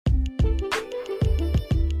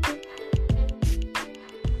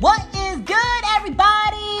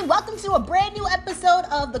to a brand new episode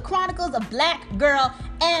of the Chronicles of Black Girl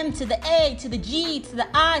M to the A to the G to the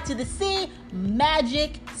I to the C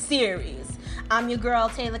Magic Series. I'm your girl,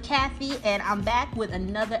 Taylor Cathy, and I'm back with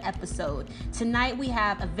another episode. Tonight we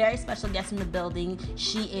have a very special guest in the building.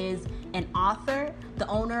 She is an author, the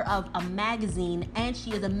owner of a magazine, and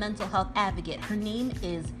she is a mental health advocate. Her name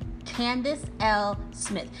is Candace L.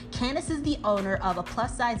 Smith. Candace is the owner of a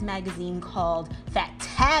plus-size magazine called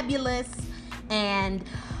Phatabulous, and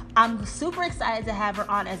I'm super excited to have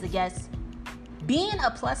her on as a guest. Being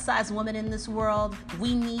a plus-size woman in this world,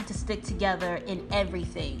 we need to stick together in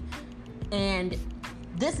everything. And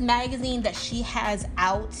this magazine that she has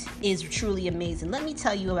out is truly amazing. Let me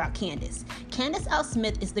tell you about Candace. Candace L.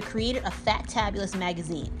 Smith is the creator of Phatabulous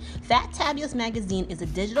Magazine. Phatabulous Magazine is a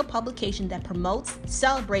digital publication that promotes,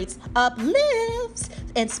 celebrates, uplifts,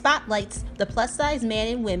 and spotlights the plus-size men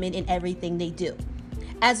and women in everything they do.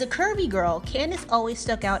 As a curvy girl, Candace always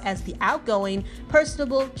stuck out as the outgoing,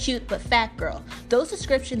 personable, cute, but fat girl. Those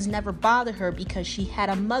descriptions never bothered her because she had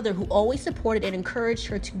a mother who always supported and encouraged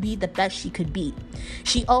her to be the best she could be.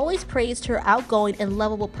 She always praised her outgoing and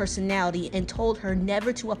lovable personality and told her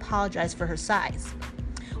never to apologize for her size.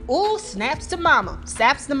 Ooh, snaps to mama,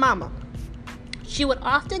 saps to mama. She would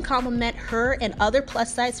often compliment her and other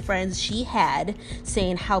plus-size friends she had,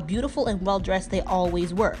 saying how beautiful and well-dressed they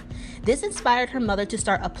always were. This inspired her mother to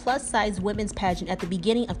start a plus-size women's pageant at the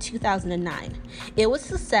beginning of 2009. It was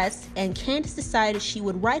a success, and Candace decided she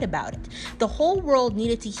would write about it. The whole world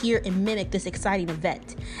needed to hear and mimic this exciting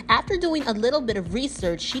event. After doing a little bit of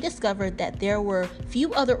research, she discovered that there were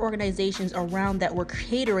few other organizations around that were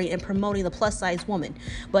catering and promoting the plus-size woman,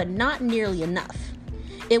 but not nearly enough.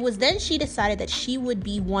 It was then she decided that she would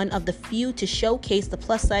be one of the few to showcase the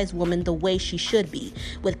plus-size woman the way she should be,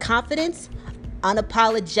 with confidence,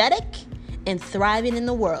 unapologetic, and thriving in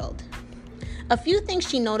the world. A few things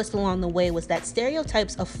she noticed along the way was that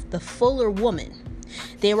stereotypes of the fuller woman.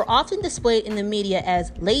 They were often displayed in the media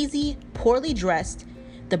as lazy, poorly dressed,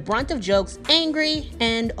 the brunt of jokes, angry,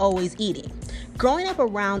 and always eating. Growing up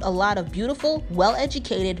around a lot of beautiful,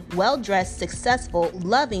 well-educated, well-dressed, successful,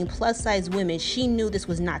 loving, plus-size women, she knew this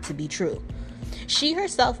was not to be true. She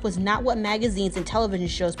herself was not what magazines and television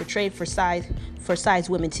shows portrayed for size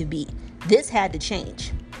women to be. This had to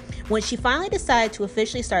change. When she finally decided to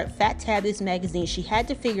officially start Phatabulous Magazine, she had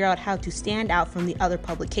to figure out how to stand out from the other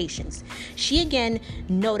publications. She again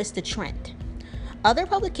noticed the trend. Other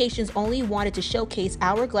publications only wanted to showcase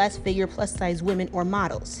hourglass figure plus-size women or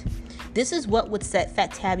models. This is what would set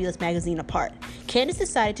Phatabulous Magazine apart. Candace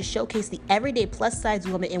decided to showcase the everyday plus-size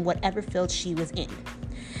woman in whatever field she was in.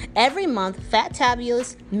 Every month,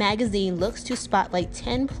 Phatabulous Magazine looks to spotlight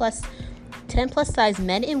 10 plus-size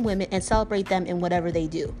men and women and celebrate them in whatever they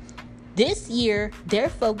do. This year, their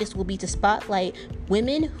focus will be to spotlight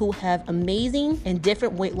women who have amazing and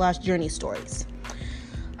different weight loss journey stories.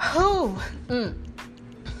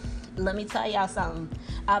 Let me tell y'all something.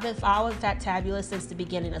 I've been following Phatabulous since the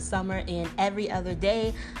beginning of summer, and every other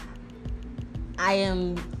day,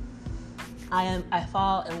 I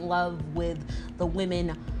fall in love with the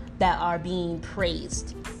women that are being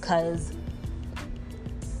praised, because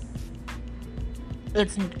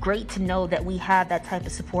it's great to know that we have that type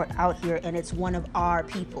of support out here, and it's one of our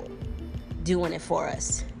people doing it for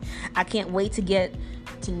us. I can't wait to get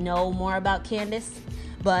to know more about Candace,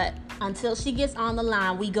 but until she gets on the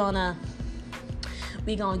line, we gonna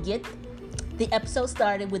get the episode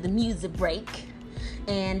started with a music break,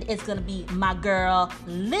 and it's gonna be my girl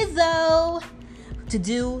Lizzo to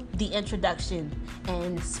do the introduction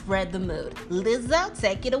and spread the mood. Lizzo,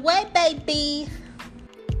 take it away, baby.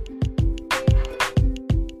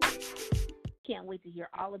 Can't wait to hear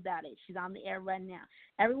all about it. She's on the air right now.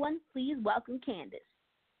 Everyone, please welcome Candace.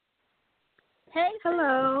 Hey.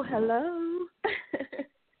 Hello.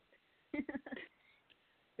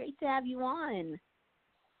 Great to have you on.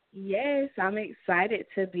 Yes, I'm excited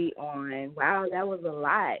to be on. Wow, that was a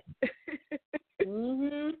lot.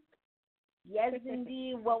 Yes,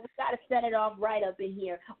 indeed. Well, we got to set it off right up in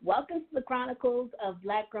here. Welcome to the Chronicles of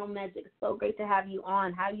Black Girl Magic. So great to have you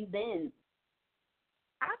on. How you been?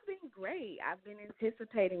 I've been great. I've been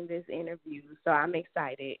anticipating this interview, so I'm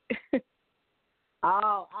excited.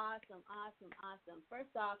 Oh, awesome.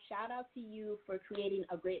 First off, shout out to you for creating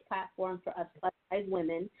a great platform for us plus-size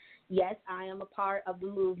women. Yes, I am a part of the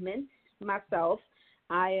movement myself.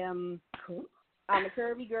 I'm a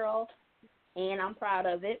curvy girl, and I'm proud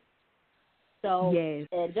of it. So, yes.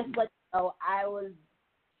 Just to let you know, I was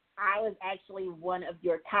actually one of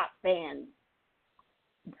your top fans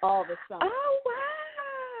all the summer. Oh,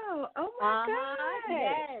 wow. Oh, my God.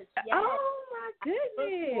 Yes. Oh, my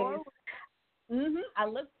goodness. I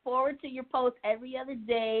look forward to your posts every other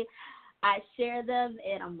day. I share them,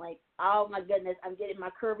 and I'm like, oh my goodness, I'm getting my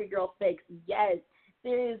curvy girl fix. Yes,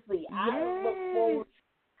 seriously, Yes. I look forward to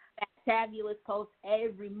that fabulous post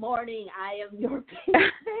every morning. I am your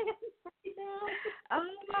biggest fan right now. Oh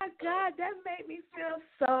my God, that made me feel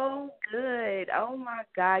so good. Oh my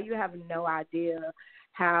God, you have no idea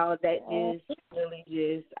how that just really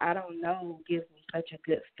just, I don't know, gives me such a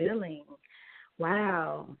good feeling.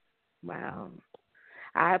 Wow. Wow.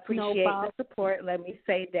 I appreciate the support, let me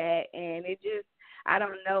say that. And it just, I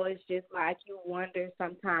don't know, it's just like you wonder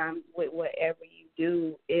sometimes with whatever you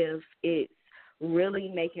do if it's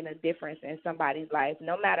really making a difference in somebody's life,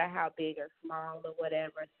 no matter how big or small or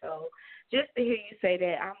whatever. So just to hear you say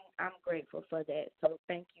that, I'm grateful for that. So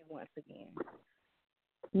thank you once again.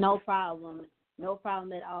 No problem. No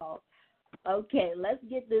problem at all. Okay, let's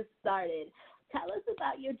get this started. Tell us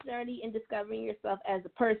about your journey in discovering yourself as a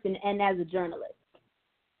person and as a journalist.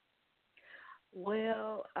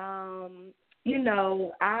 Well,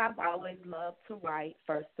 I've always loved to write,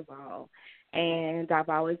 first of all, and I've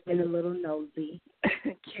always been a little nosy,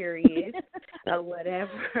 curious, or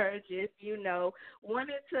whatever, just,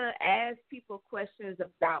 wanted to ask people questions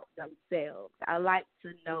about themselves. I like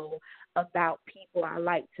to know about people. I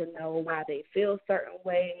like to know why they feel certain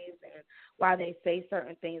ways and why they say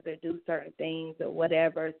certain things or do certain things or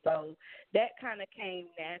whatever. So that kind of came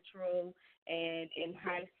natural. And in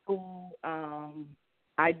high school,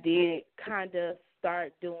 I did kind of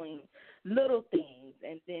start doing little things.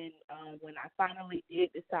 And then when I finally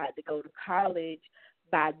did decide to go to college,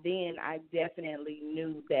 by then I definitely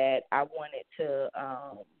knew that I wanted to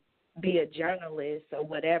be a journalist or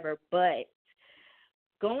whatever. But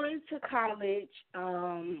going to college,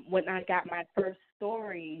 when I got my first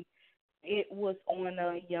story, it was on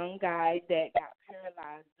a young guy that got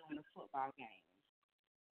paralyzed during a football game.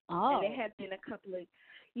 Oh. And it had been a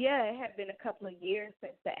couple of years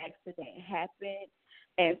since the accident happened.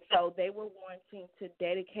 And so they were wanting to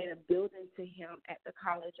dedicate a building to him at the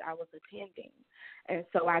college I was attending. And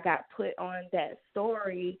so I got put on that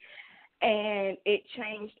story, and it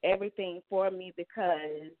changed everything for me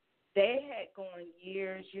because they had gone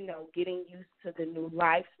years, getting used to the new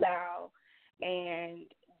lifestyle. And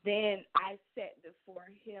then I sat before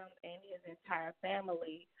him and his entire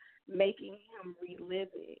family, making him relive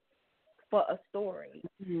it for a story.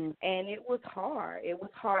 Mm-hmm. And it was hard. It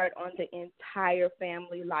was hard on the entire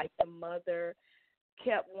family. Like, the mother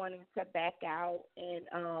kept wanting to back out, and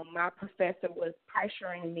my professor was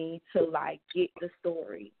pressuring me to, get the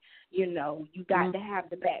story. You got to have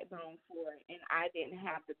the backbone for it, and I didn't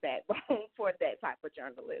have the backbone for that type of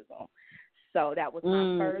journalism. So that was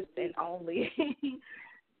my first and only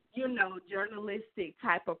journalistic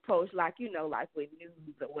type approach, like with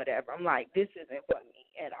news or whatever. I'm like, this isn't for me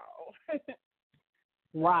at all.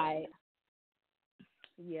 Right.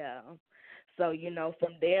 Yeah. So,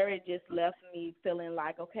 from there it just left me feeling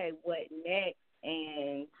like, okay, what next?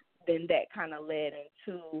 And then that kind of led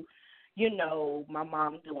into, my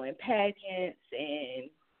mom doing pageants and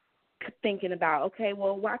thinking about, okay,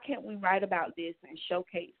 well, why can't we write about this and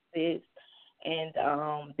showcase this? And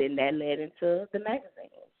then that led into the magazine.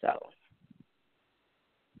 So.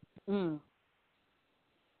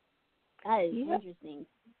 That is interesting.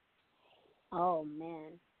 Oh,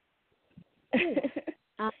 man.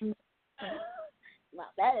 Wow,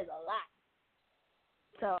 that is a lot.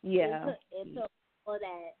 So yeah. it took all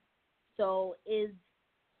that. So is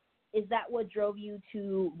that what drove you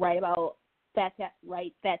to write about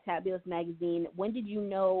Phatabulous Magazine? When did you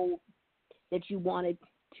know that you wanted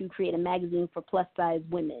to create a magazine for plus size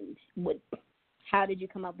women? How did you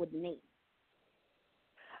come up with the name?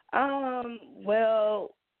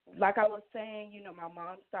 Well, like I was saying, my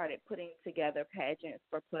mom started putting together pageants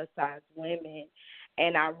for plus size women,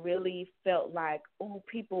 and I really felt like,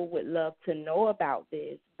 people would love to know about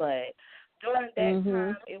this. But during that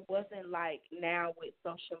time, it wasn't like now with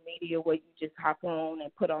social media where you just hop on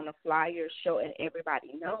and put on a flyer, show, and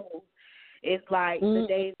everybody knows. It's like the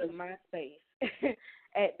days of MySpace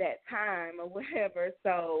at that time or whatever.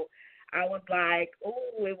 So I was like,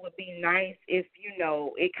 it would be nice if,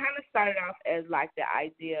 it kind of started off as like the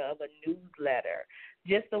idea of a newsletter,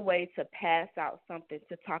 just a way to pass out something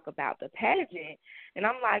to talk about the pageant. And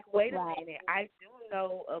I'm like, wait a minute, I do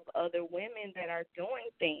know of other women that are doing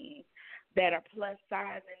things that are plus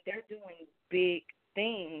size, and they're doing big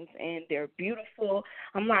things, and they're beautiful.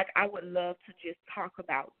 I'm like, I would love to just talk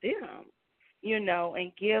about them,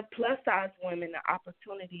 and give plus size women the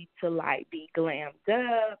opportunity to, be glammed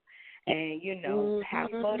up and, have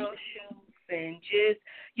photo shoots and just,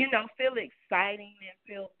 feel exciting and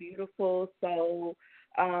feel beautiful. So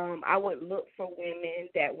I would look for women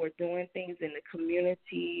that were doing things in the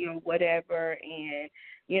community or whatever, and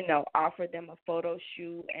offer them a photo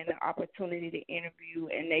shoot and an opportunity to interview,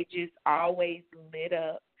 and they just always lit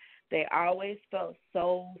up. They always felt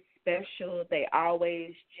so special. They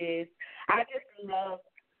always I just love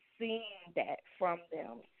seeing that from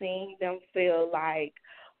them, seeing them feel like,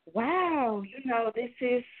 wow, this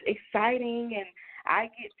is exciting, and I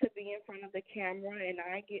get to be in front of the camera, and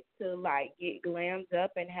I get to, get glammed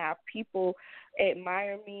up and have people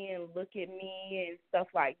admire me and look at me and stuff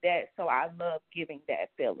like that. So I love giving that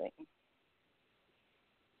feeling.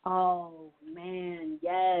 Oh, man,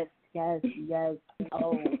 yes.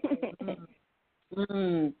 Oh.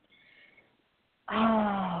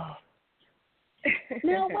 Oh.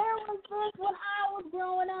 Now, where was this when I was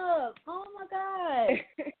growing up? Oh, my God.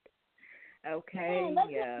 Okay, man,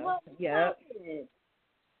 yeah. Yep.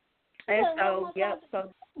 And so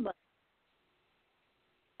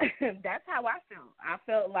that's how I felt. I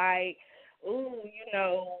felt like, ooh,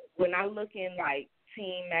 when I look in,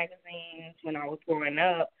 teen magazines when I was growing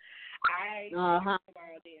up, I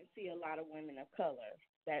didn't see a lot of women of color.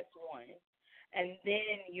 That's one. And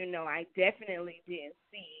then, I definitely didn't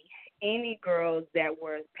see any girls that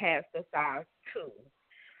were past the size 2.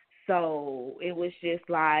 So it was just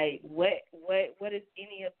like, what is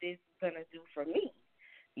any of this going to do for me,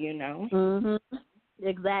 Mm-hmm.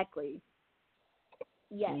 Exactly.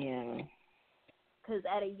 Yes. Yeah. Because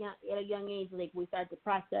at a young age, we start to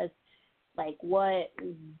process, what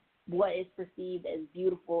is perceived as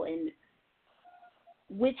beautiful, and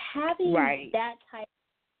with having that type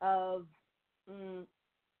of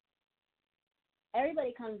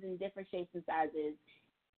everybody comes in different shapes and sizes,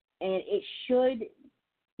 and it should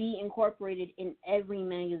be incorporated in every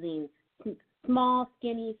magazine. Small,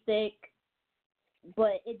 skinny, thick,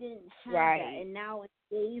 but it didn't have that. And now in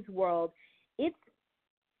today's world, it's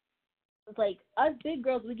like us big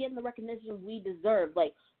girls, we get the recognition we deserve.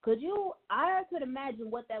 I could imagine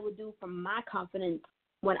what that would do for my confidence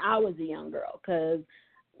when I was a young girl, because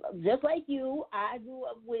just like you, I grew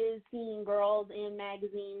up with seeing girls in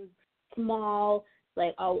magazines, small,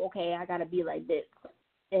 oh, okay, I got to be like this.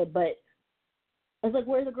 But it's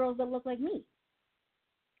where's the girls that look like me?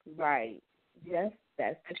 Right. Yes,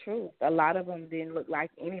 that's the truth. A lot of them didn't look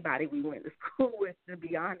like anybody we went to school with, to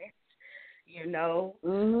be honest.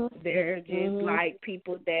 Mm-hmm. They're just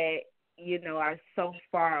people that, are so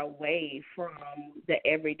far away from the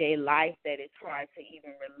everyday life that it's hard to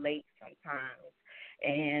even relate sometimes.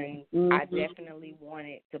 And I definitely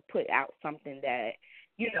wanted to put out something that,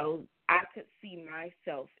 I could see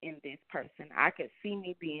myself in this person. I could see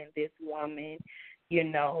me being this woman,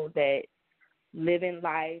 that living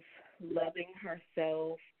life, loving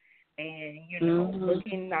herself, and,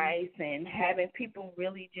 looking nice and having people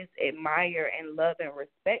really just admire and love and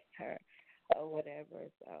respect her or whatever.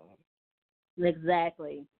 So.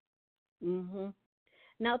 Exactly. Mhm.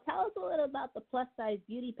 Now tell us a little about the plus size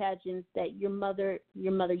beauty pageants that your mother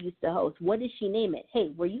used to host. What did she name it? Hey,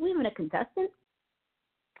 were you even a contestant?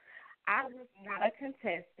 I was not a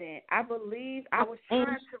contestant. I believe I was trying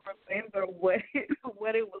to remember what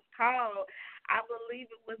it was called. I believe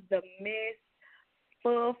it was the Miss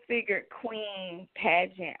Full Figured Queen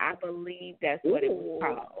pageant. I believe that's what it was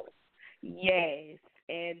called. Yes.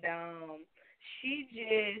 And she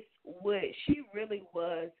really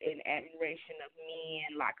was an admiration of me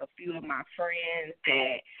and a few of my friends,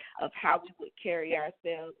 of how we would carry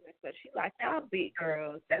ourselves. And so she y'all big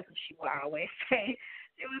girls. That's what she would always say.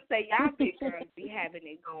 She would say, y'all big girls be having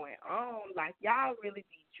it going on. Y'all really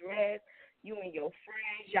be dressed. You and your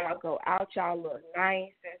friends, y'all go out, y'all look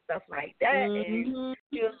nice and stuff like that. And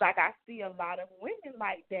she was like, I see a lot of women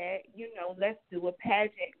like that. Let's do a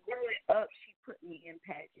pageant. Growing up, she put me in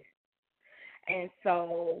pageants. And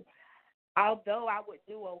so, although I would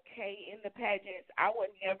do okay in the pageants, I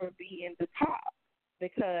would never be in the top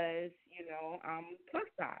because, I'm plus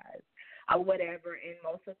size or whatever. And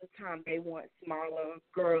most of the time, they want smaller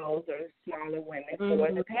girls or smaller women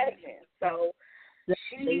for the pageant. So,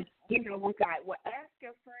 she, was like, well, ask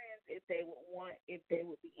your friends if they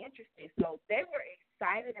would be interested. So, they were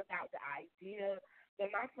excited about the idea. But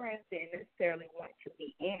my friends didn't necessarily want to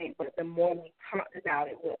be in it, but the more we talked about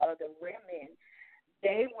it with other women,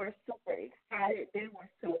 they were super excited. They were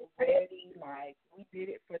so ready. We did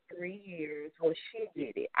it for 3 years. Well, she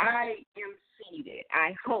did it. I emceed it.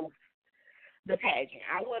 I host the pageant.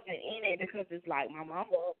 I wasn't in it because it's my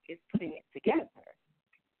mama is putting it together.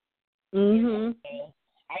 Mm-hmm.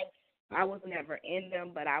 I was never in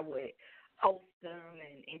them, but I would host them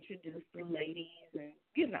and introduce the ladies and,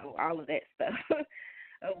 all of that stuff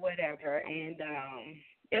or whatever. And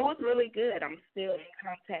it was really good. I'm still in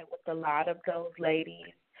contact with a lot of those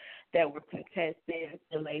ladies that were contestants,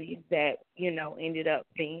 the ladies that, ended up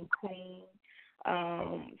being queen.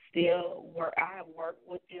 I have worked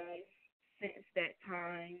with them since that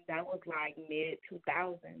time. That was like mid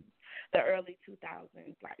 2000s, the early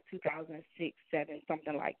 2000s, like 2006, 7,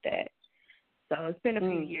 something like that. So it's been a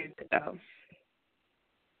few years ago.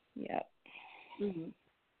 Yeah. Mm-hmm.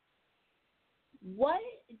 What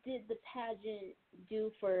did the pageant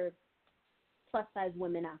do for plus size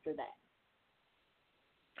women after that?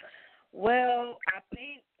 Well, I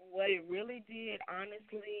think what it really did,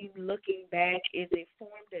 honestly, looking back, is it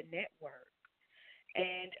formed a network.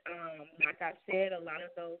 And like I said, a lot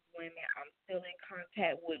of those women I'm still in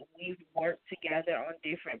contact with. We've worked together on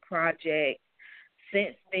different projects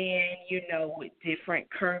since then, with different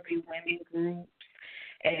curvy women groups.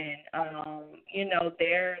 And,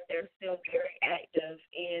 they're still very active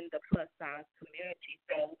in the plus size community.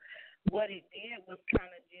 So what it did was kind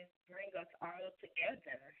of just bring us all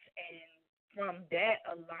together. And from that,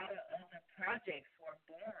 a lot of other projects were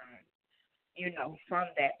born, from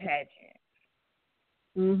that pageant.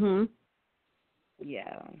 Mhm.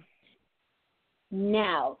 Yeah.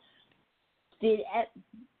 Now,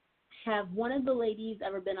 have one of the ladies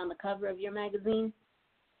ever been on the cover of your magazine?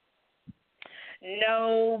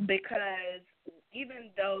 No, because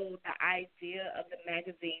even though the idea of the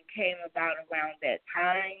magazine came about around that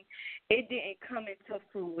time, it didn't come into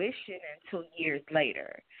fruition until years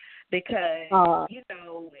later. Because,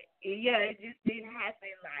 it just didn't happen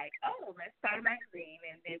like, oh, let's start a magazine,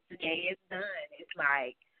 and then today it's done. It's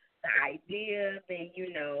like the idea, then,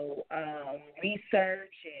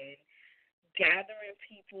 research and gathering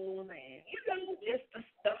people and, just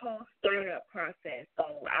the whole startup process.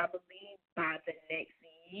 So I believe by the next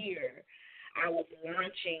year, I was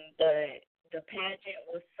launching the pageant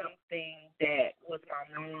was something that was my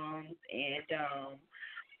mom's, and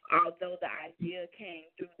although the idea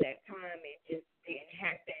came through that time, it just didn't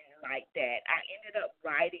happen like that. I ended up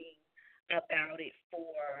writing about it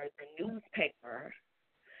for the newspaper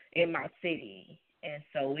in my city, and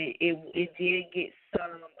so it did get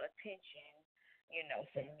some attention,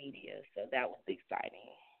 from media, so that was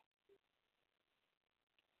exciting.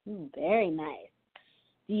 Very nice.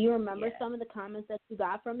 Do you remember some of the comments that you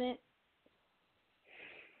got from it?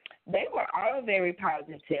 They were all very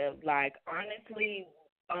positive. Like, honestly,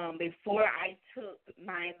 before I took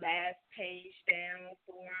my last page down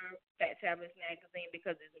for Phatabulous Magazine,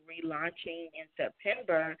 because it's relaunching in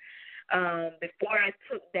September, before I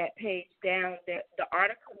took that page down, the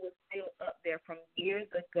article was still up there from years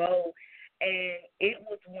ago, and it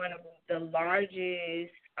was one of the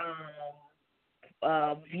largest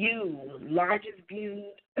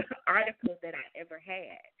viewed articles that I ever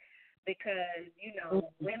had. Because,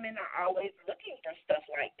 women are always looking for stuff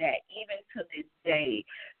like that, even to this day.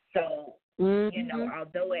 So,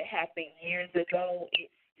 although it happened years ago, it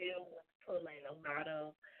still was pulling a lot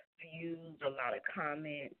of views, a lot of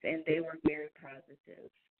comments, and they were very positive.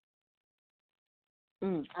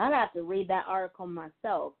 I'd have to read that article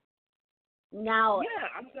myself. Now, yeah,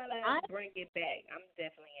 I'm going to bring it back. I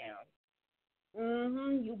definitely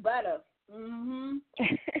am. You better.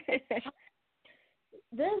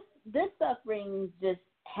 This stuff brings just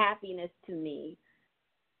happiness to me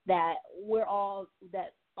that all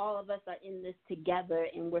of us are in this together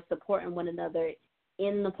and we're supporting one another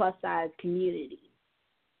in the plus size community.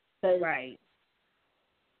 Right.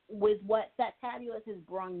 With what Phatabulous has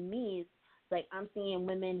brought me, it's like I'm seeing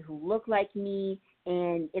women who look like me,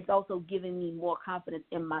 and it's also giving me more confidence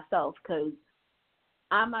in myself, because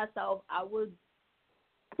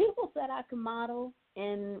people said I could model,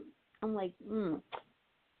 and I'm like,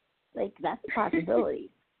 like, that's a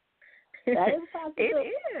possibility. That is a possibility.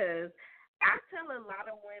 It is. I tell a lot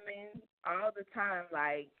of women all the time,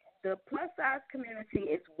 like, the plus-size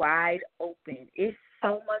community is wide open. It's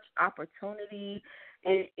so much opportunity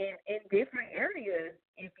in different areas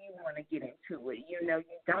if you want to get into it. You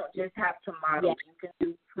don't just have to model. Yeah. You can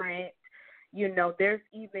do print. There's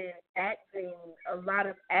even acting, a lot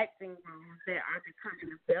of acting roles that are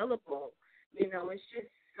becoming available. It's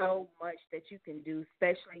just so much that you can do,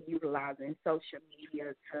 especially utilizing social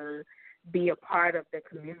media to be a part of the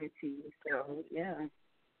community. So, yeah.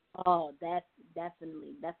 Oh, that's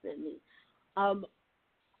definitely. I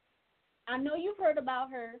know you've heard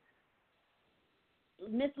about her,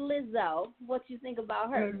 Miss Lizzo. What you think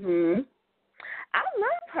about her? I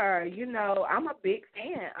love her. I'm a big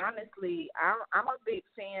fan. Honestly, I'm a big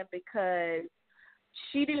fan because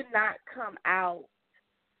she did not come out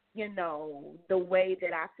the way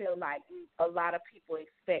that I feel like a lot of people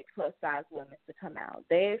expect plus size women to come out.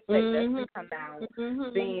 They expect us to come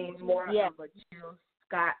out being more of a Jill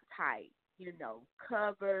Scott type,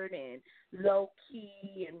 covered and low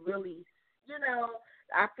key and really,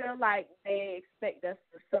 I feel like they expect us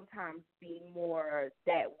to sometimes be more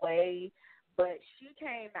that way. But she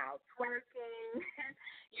came out twerking,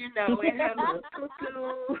 in her little tutu,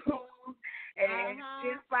 and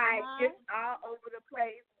just all over the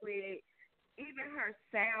place with, even her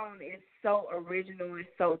sound is so original and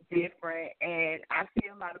so different. And I see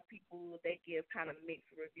a lot of people, they give kind of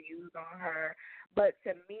mixed reviews on her. But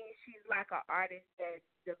to me, she's like an artist that's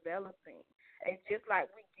developing. And just like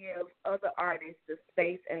we give other artists the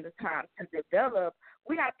space and the time to develop,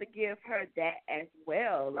 we have to give her that as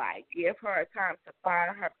well. Like, give her a time to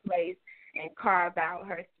find her place and carve out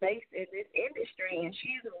her space in this industry. And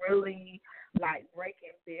she's really, like,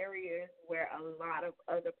 breaking barriers where a lot of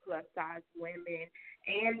other plus-size women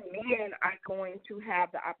and men are going to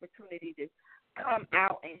have the opportunity to come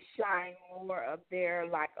out and shine more of their,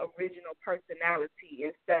 like, original personality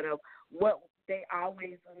instead of what they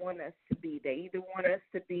always want us to be. They either want us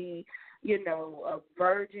to be, a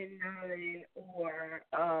virgin nun or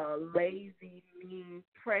a lazy, mean,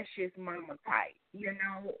 precious mama type,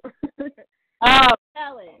 Oh,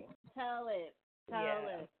 tell it.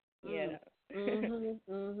 Yeah.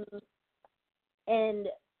 And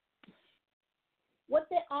what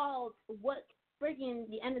friggin'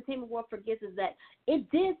 the entertainment world forgets is that it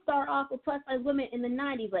did start off with plus size women in the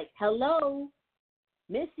 90s. Like, hello,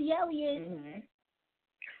 Missy Elliott.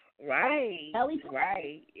 Right.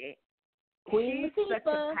 Right. Queen She's Latifah. Such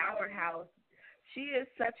a powerhouse. She is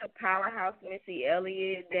such a powerhouse, Missy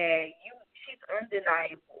Elliott, that she's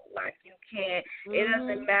undeniable. Like, you can't, it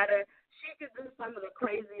doesn't matter. She could do some of the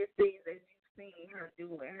craziest things that you've seen her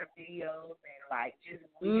do in her videos and, like, just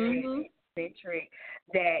weird and eccentric,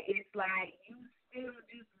 that it's like you still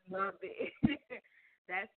just love it.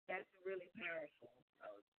 That's really powerful. So,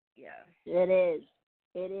 yeah. It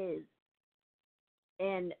is.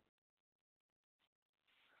 And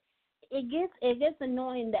it gets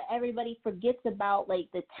annoying that everybody forgets about,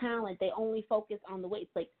 like, the talent. They only focus on the weight.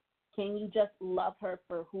 It's like, can you just love her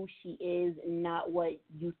for who she is and not what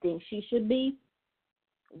you think she should be?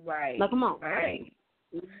 Right. Now, come on. Right.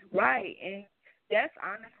 Right. And that's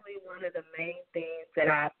honestly one of the main things that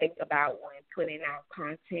I think about when putting out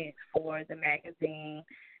content for the magazine.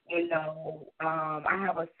 I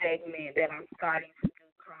have a segment that I'm starting to do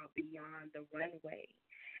called Beyond the Runway.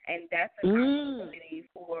 And that's an opportunity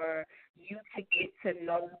for you to get to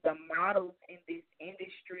know the models in this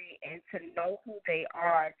industry and to know who they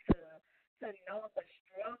are, to know the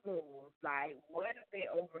struggles, like what have they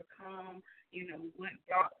overcome, what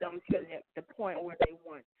brought them to the point where they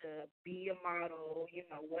want to be a model,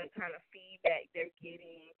 what kind of feedback they're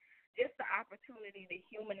getting, just the opportunity to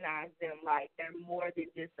humanize them, like they're more than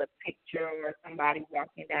just a picture or somebody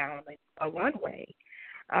walking down a runway.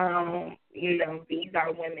 These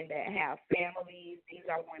are women that have families. These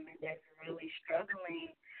are women that's really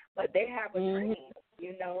struggling, but they have a dream,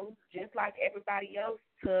 just like everybody else,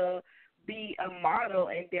 to be a model,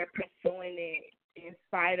 and they're pursuing it in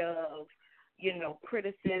spite of,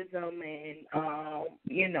 criticism and,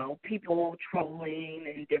 people trolling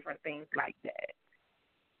and different things like that.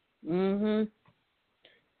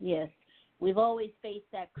 Yes. We've always faced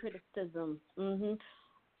that criticism. Let me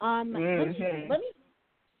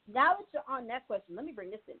Now that you're on that question, let me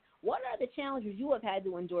bring this in. What are the challenges you have had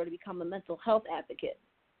to endure to become a mental health advocate?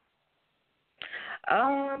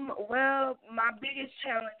 Well, my biggest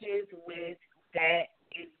challenges with that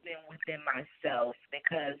has been within myself,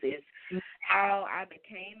 because it's how I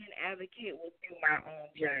became an advocate was through my own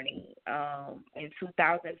journey. In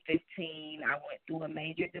 2015, I went through a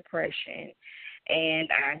major depression, and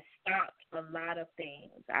I stopped a lot of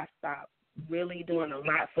things. I stopped really doing a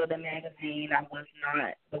lot for the magazine. I was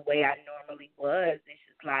not the way I normally was. It's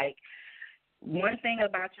just like, one thing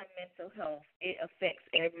about your mental health, it affects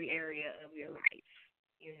every area of your life.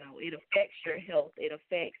 It affects your health. It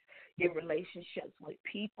affects your relationships with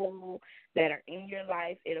people that are in your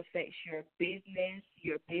life. It affects your business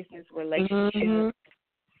relationships.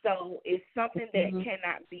 So it's something that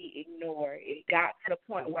cannot be ignored. It got to the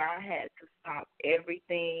point where I had to stop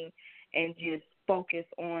everything and just focus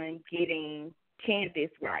on getting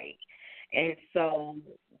Candace right. And so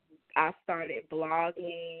I started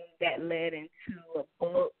blogging. That led into a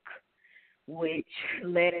book, which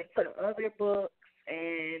led into other books,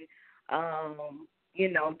 and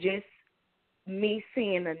just me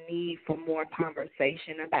seeing a need for more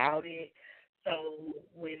conversation about it. So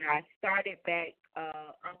when I started back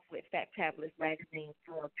with Phatabulous Magazine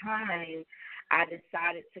for a time, I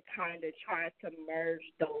decided to kind of try to merge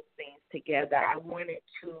those things together. I wanted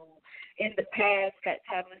to, in the past,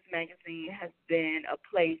 Phatabulous Magazine has been a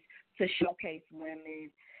place to showcase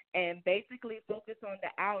women and basically focus on the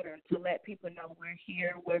outer to let people know we're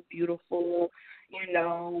here, we're beautiful,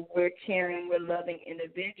 we're caring, we're loving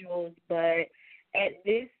individuals. But at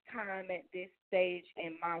this time, at this stage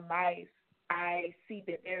in my life, I see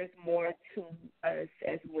that there's more to us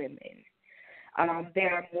as women.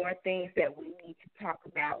 There are more things that we need to talk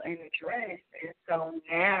about and address. And so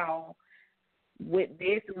now, with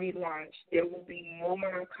this relaunch, there will be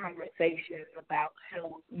more conversations about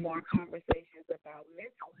health, more conversations about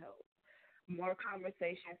mental health, more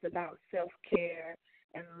conversations about self-care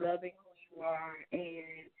and loving who you are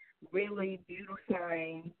and really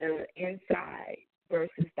beautifying the inside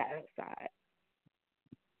versus the outside.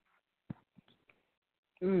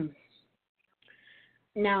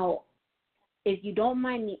 Now, if you don't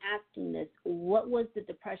mind me asking this, what was the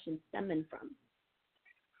depression stemming from?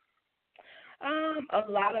 A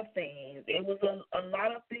lot of things. It was a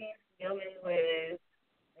lot of things dealing with,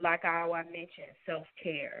 like how I mentioned,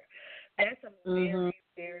 self-care. That's a very,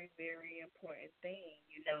 very, very important thing,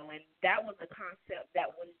 and that was a concept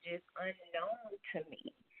that was just unknown to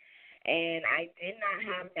me. And I did not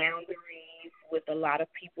have boundaries with a lot of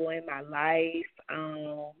people in my life.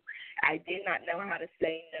 I did not know how to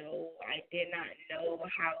say no. I did not know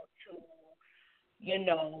how to,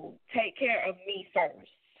 take care of me first.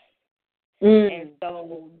 And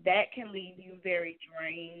so that can leave you very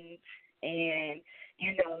drained and,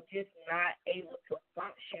 just not able to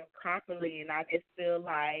function properly. And I just feel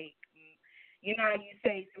like, how you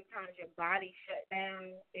say sometimes your body shut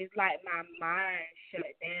down? It's like my mind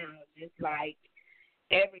shut down, just like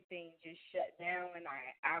everything just shut down. And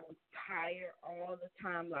I was tired all the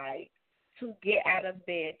time, like to get out of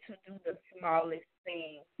bed, to do the smallest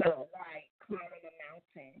thing. So like climbing a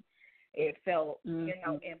mountain. It felt,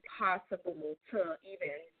 impossible to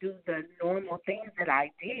even do the normal things that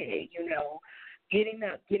I did, getting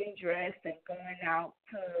up, getting dressed, and going out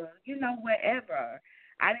to, wherever.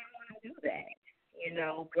 I didn't want to do that.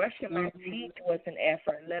 Brushing my teeth was an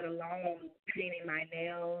effort, let alone painting my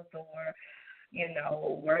nails or,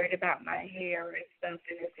 worried about my hair and stuff.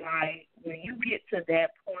 And it's like when you get to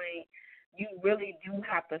that point, you really do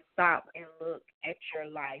have to stop and look at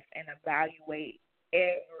your life and evaluate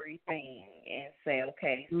everything and say,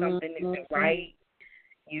 okay, something isn't right,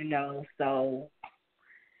 so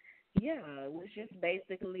yeah, it was just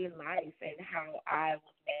basically life and how I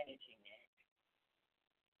was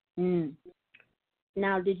managing it.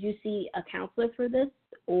 Now, did you see a counselor for this,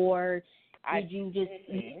 or did you just?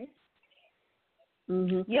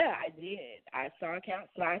 Yeah, I did. I saw a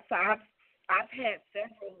counselor. I've had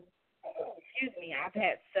several. I've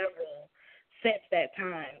had several since that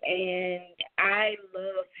time, and I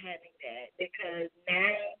love having that because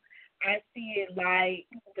now I see it like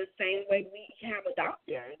the same way we have a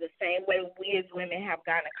doctor, the same way we as women have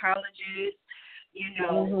gynecologists.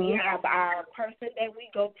 We have our person that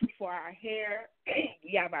we go to for our hair.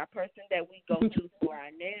 We have our person that we go to for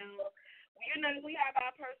our nails. We have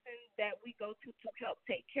our person that we go to help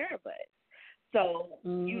take care of us. So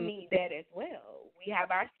you need that as well. We have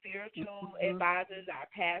our spiritual advisors, our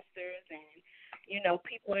pastors, and,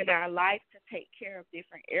 people in our life to take care of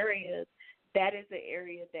different areas. That is an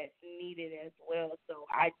area that's needed as well. So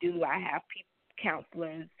I have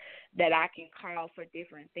counselors that I can call for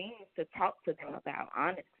different things to talk to them about,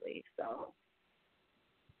 honestly. So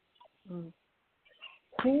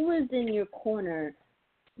who was in your corner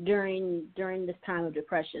during this time of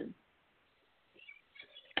depression?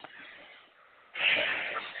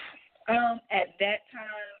 At that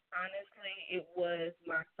time, honestly, it was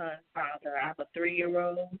my son's father. I have a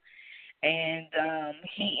 3-year-old, and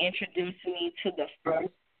he introduced me to the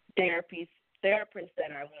first therapist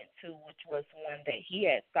that I went to, which was one that he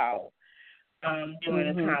had saw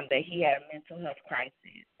during the time that he had a mental health crisis.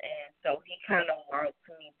 And so he kind of walked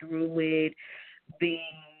me through it,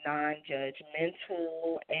 being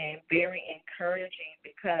non-judgmental and very encouraging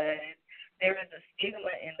because there is a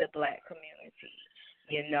stigma in the Black community,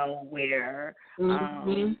 where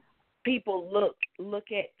people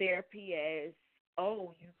look at therapy as,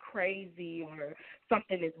 oh, you crazy or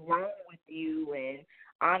something is wrong with you. And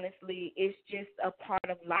honestly, it's just a part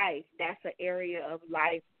of life. That's an area of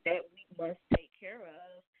life that we must take care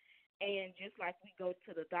of. And just like we go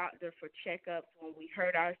to the doctor for checkups when we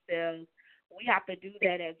hurt ourselves, we have to do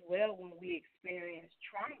that as well when we experience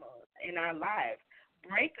trauma in our lives.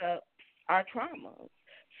 Breakups are traumas.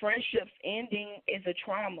 friendships ending is a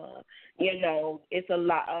trauma. You know, it's a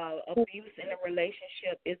lot. Abuse in a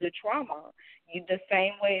relationship is a trauma. You the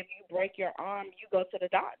same way if you break your arm, you go to the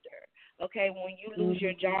doctor. Okay, when you lose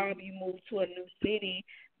your job, you move to a new city.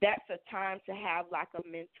 That's a time to have like a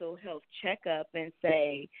mental health checkup and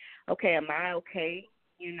say, okay, am I okay?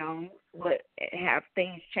 You know, what have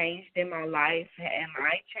things changed in my life? Am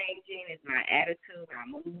I changing? Is my attitude, my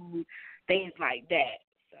mood, things like that?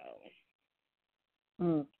 So.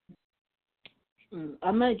 Mm.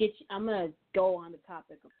 I'm gonna go on the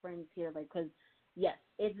topic of friends here, like, because yes,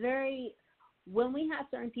 it's very, when we have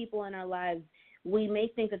certain people in our lives, we may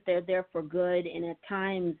think that they're there for good, and at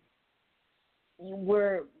times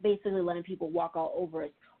we're basically letting people walk all over us.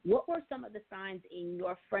 What were some of the signs in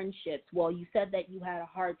your friendships? Well, you said that you had a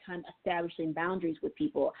hard time establishing boundaries with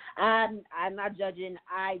people. I'm not judging.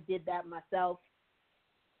 I did that myself.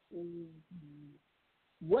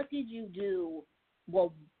 What did you do?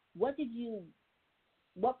 Well, what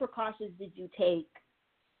precautions did you take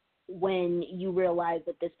when you realized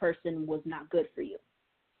that this person was not good for you?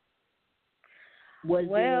 Was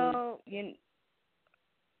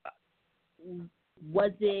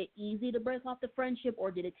it easy to break off the friendship,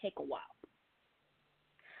 or did it take a while?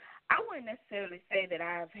 I wouldn't necessarily say that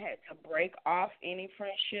I've had to break off any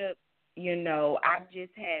friendship. You know, I've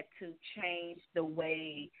just had to change the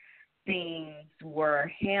way things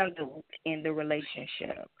were handled in the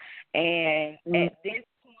relationship. And at this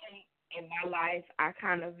point in my life, I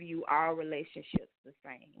kind of view all relationships the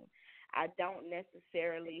same. I don't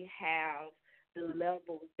necessarily have the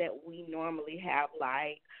levels that we normally have,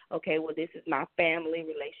 like, okay, well, this is my family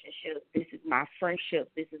relationship, this is my friendship,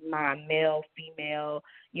 this is my male, female,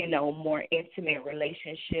 you know, more intimate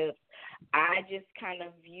relationships. I just kind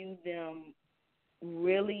of view them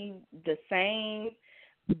really the same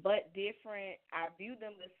but different. I view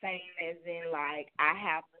them the same as in, like, I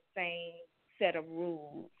have the same set of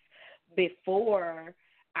rules before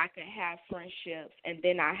I can have friendships, and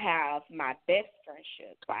then I have my best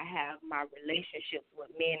friendships. I have my relationships with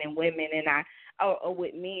men and women, and or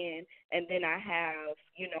with men, and then I have,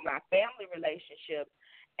 you know, my family relationships,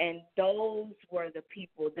 and those were the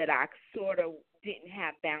people that I sort of didn't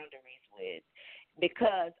have boundaries with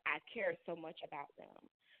because I care so much about them.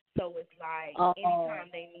 So it's like anytime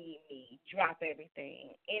they need me, drop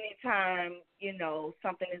everything. Anytime, you know,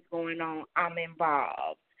 something is going on, I'm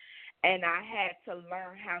involved. And I had to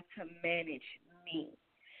learn how to manage me,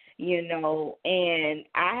 you know, and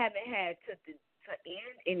I haven't had to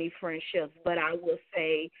end any friendships, but I will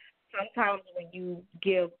say sometimes when you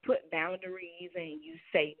put boundaries and you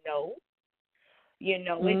say no, you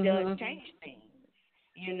know, it does change things.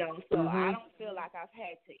 You know, so I don't feel like I've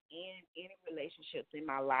had to end any relationships in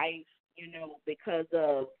my life, you know, because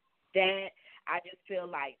of that. I just feel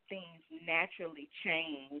like things naturally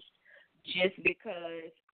changed just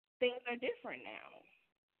because things are different now.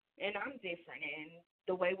 And I'm different, and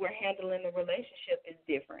the way we're handling the relationship is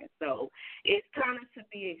different. So it's kind of to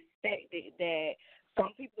be expected that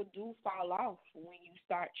some people do fall off when you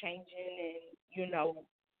start changing and, you know,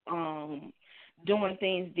 doing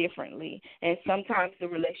things differently. And sometimes the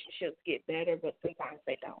relationships get better, but sometimes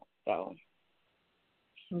they don't. So,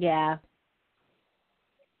 yeah.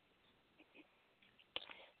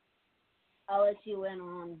 I'll let you in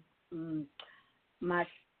on my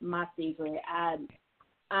secret.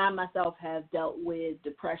 I myself have dealt with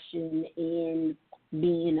depression and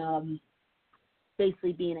being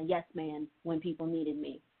basically being a yes man when people needed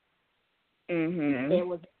me. It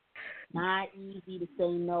was not easy to say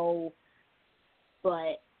no,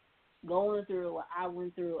 but going through what I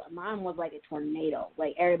went through, mine was like a tornado.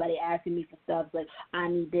 Like, everybody asking me for stuff, like, I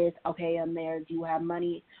need this. Okay, I'm there. Do you have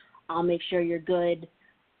money? I'll make sure you're good.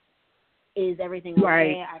 Is everything okay?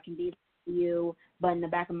 Right. I can be there for you. But in the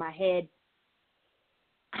back of my head,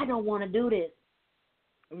 I don't want to do this.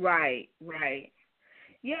 Right.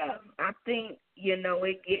 Yeah, I think, you know,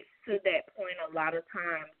 it gets to that point a lot of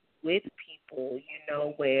times with people, you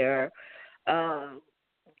know, where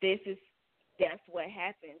that's what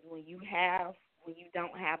happens when you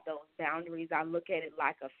don't have those boundaries. I look at it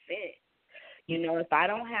like a fence. You know, if I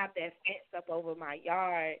don't have that fence up over my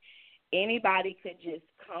yard, anybody could just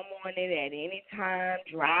come on it at any time,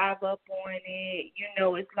 drive up on it. You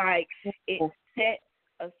know, it's like it sets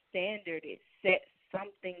a standard. It sets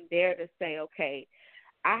something there to say, okay,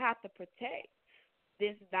 I have to protect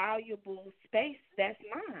this valuable space that's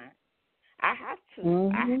mine. I have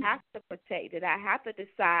to. I have to protect it. I have to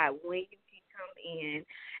decide when you can come in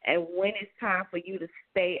and when it's time for you to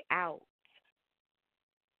stay out.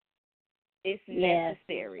 It's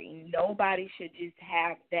necessary. Nobody should just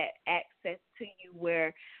have that access to you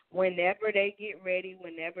where whenever they get ready,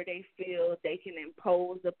 whenever they feel they can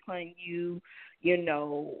impose upon you,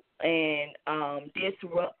 and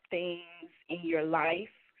disrupt things in your life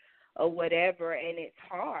or whatever. And it's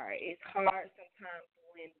hard. It's hard sometimes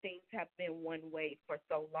when things have been one way for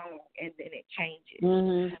so long and then it changes.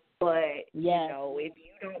 Mm-hmm. But,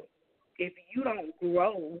 if you don't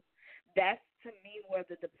grow, that's to me where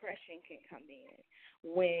the depression can come in,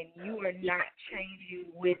 when you are not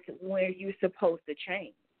changing with where you're supposed to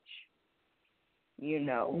change.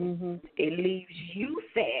 Mm-hmm. It leaves you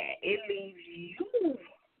sad. It leaves you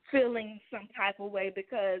feeling some type of way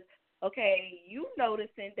because, okay, you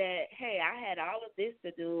noticing that, hey, I had all of this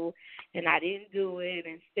to do and I didn't do it.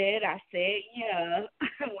 Instead, I said yeah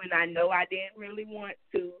when I know I didn't really want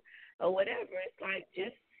to or whatever. It's like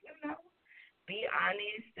just, be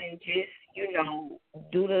honest and just,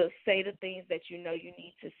 say the things that you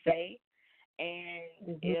need to say.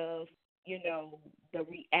 And if, the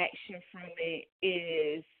reaction from it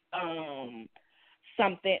is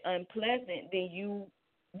something unpleasant, then you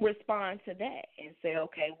respond to that and say,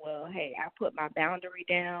 okay, well, hey, I put my boundary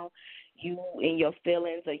down. You and your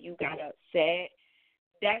feelings or you got upset.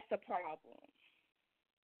 That's a problem.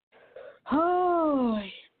 Oh,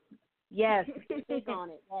 yes, speak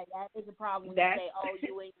on it. That is a problem when you say, "Oh,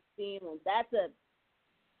 you ain't feeling." That's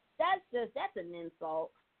an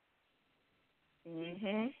insult.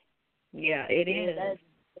 Mhm. Yeah, it is.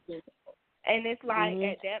 And it's like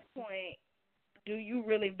at that point, do you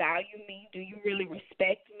really value me? Do you really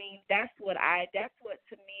respect me? That's what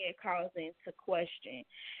to me it calls into question.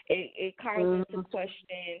 It calls into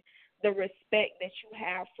question the respect that you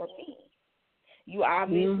have for me. You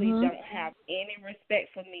obviously don't have any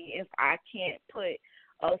respect for me if I can't put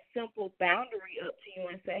a simple boundary up to you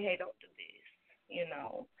and say, hey, don't do this.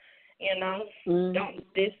 Don't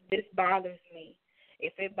this bothers me.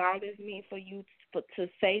 If it bothers me for you to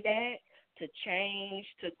say that, to change,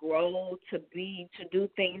 to grow, to do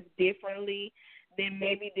things differently, then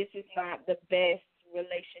maybe this is not the best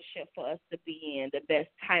relationship for us to be in, the best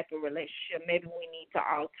type of relationship. Maybe we need to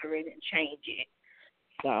alter it and change it.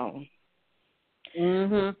 So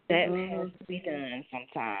that has to be done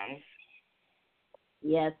sometimes.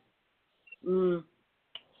 Yes.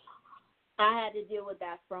 I had to deal with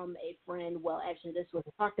that from a friend. Well, actually, this was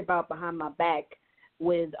talked about behind my back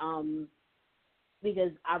with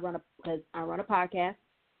because I run a podcast.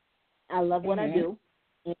 I love what I do.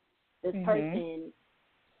 And this person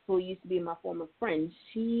who used to be my former friend,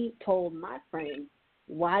 she told my friend,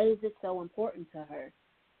 why is it so important to her?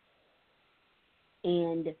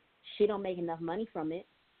 And she don't make enough money from it.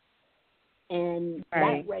 And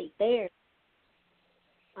that right there,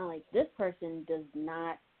 I'm like, this person does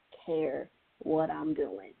not care what I'm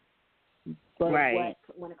doing. But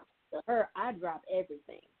when it comes to her, I drop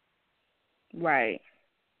everything. Right.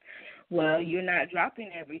 Well, you're not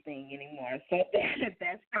dropping everything anymore. So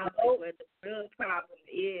that's probably what the real problem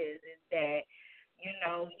is that,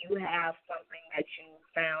 you have something that you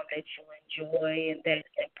found that you enjoy and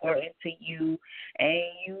that's important to you,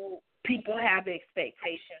 and people have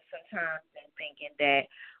expectations sometimes and thinking that,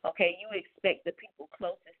 okay, you expect the people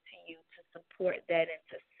closest to you to support that and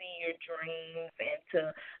to see your dreams and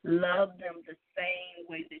to love them the same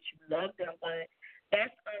way that you love them, but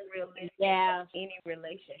that's unrealistic in any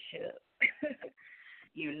relationship.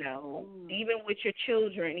 Even with your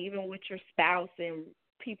children, even with your spouse and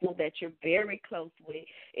people that you're very close with,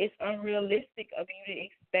 it's unrealistic of you to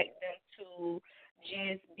expect them to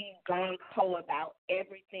just be gung-ho about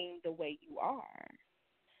everything the way you are.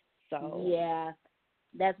 So yeah,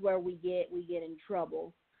 that's where we get in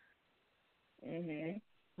trouble.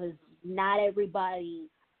 Because not everybody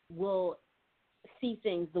will see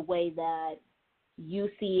things the way that you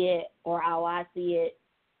see it or how I see it,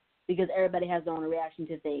 because everybody has their own reaction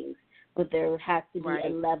to things. But there has to be a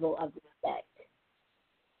level of respect.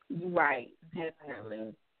 Right.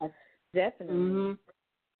 Definitely.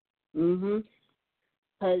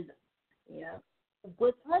 Because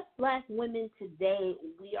with us Black women today,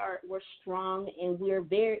 we're strong and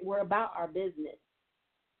we're about our business.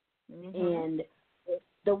 And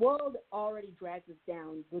the world already drags us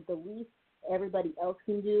down. With the least everybody else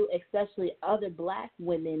can do, especially other Black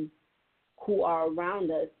women who are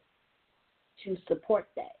around us, to support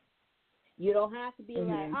that. You don't have to be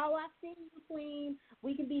like, oh, I see you, queen.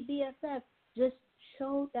 We can be BFF. Just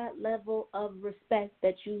show that level of respect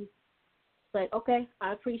that you, like, okay,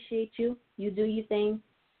 I appreciate you. You do your thing.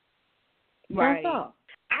 Right. That's all.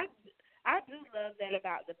 I do love that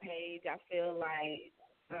about the page. I feel like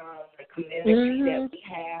The community that we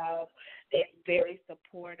have is very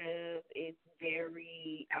supportive. It's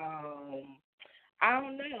very, I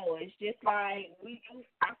don't know. It's just like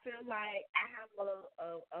I feel like I have a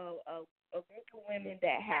group of women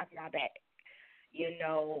that have my back,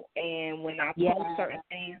 and when I post certain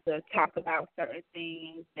things or talk about certain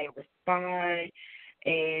things, they respond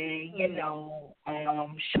and,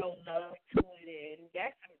 show love to it. And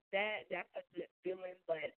that's a good feeling,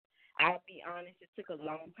 but I'll be honest, it took a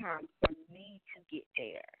long time for me to get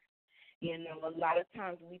there. A lot of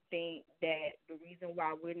times we think that the reason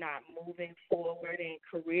why we're not moving forward in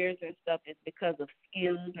careers and stuff is because of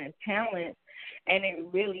skills and talents, and it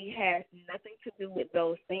really has nothing to do with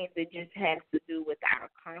those things. It just has to do with our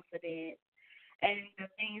confidence and the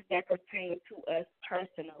things that pertain to us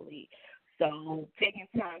personally. So taking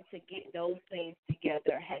time to get those things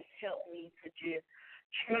together has helped me to just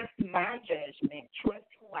trust my judgment, trust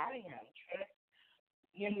who I am, trust,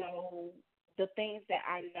 the things that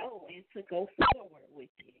I know, and to go forward with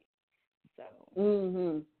it. So.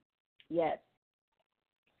 Yes.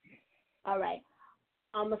 All right.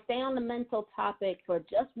 I'm going to stay on the mental topic for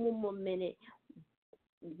just one more minute.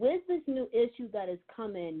 With this new issue that is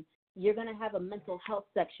coming, you're going to have a mental health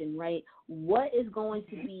section, right? What is going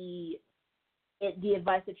to be the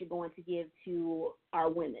advice that you're going to give to our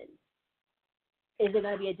women? Is it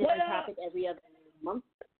going to be a different topic every other month?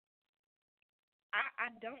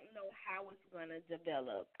 I don't know how it's going to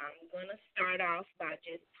develop. I'm going to start off by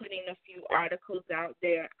just putting a few articles out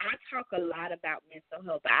there. I talk a lot about mental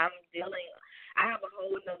health. I have a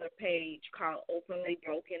whole other page called Openly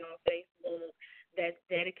Broken on Facebook that's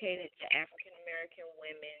dedicated to African American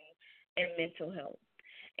women and mental health.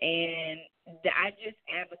 And I just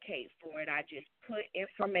advocate for it. I just put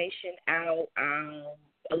information out.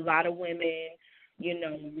 A lot of women,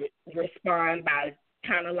 respond by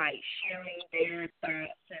kind of like sharing their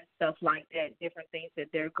thoughts and stuff like that, different things that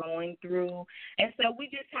they're going through. And so we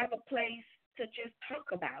just have a place to just talk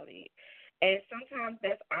about it. And sometimes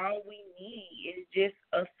that's all we need is just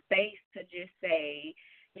a space to just say,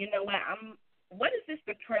 what is this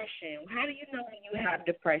depression? How do you know when you have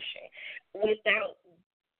depression? Without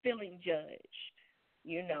feeling judged.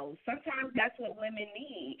 Sometimes that's what women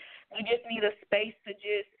need. We just need a space to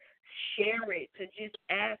just share it, to just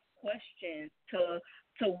ask questions, to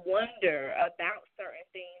wonder about certain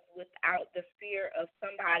things without the fear of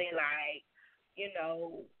somebody like,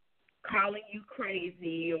 calling you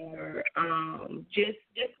crazy or just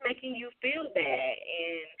making you feel bad,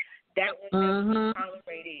 and that would never be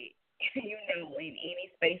tolerated, in any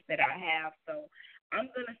space that I have. So I'm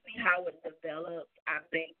gonna see how it develops. I've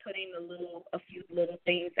been putting a few little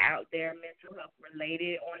things out there, mental health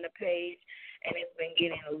related, on the page, and it's been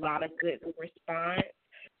getting a lot of good response.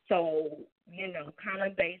 So, kind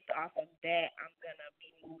of based off of that, I'm gonna be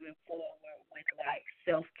moving forward with like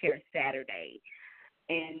Self-Care Saturday,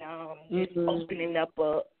 and just opening up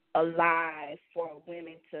a live for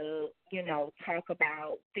women to, talk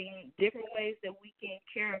about different ways that we can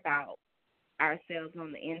care about ourselves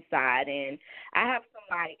on the inside. And I have some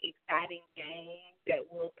like exciting games that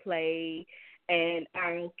we'll play, and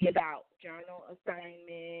I'll give out journal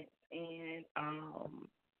assignments, and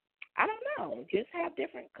I don't know, just have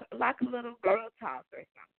different, like a little girl talk or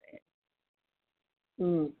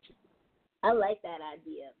something. I like that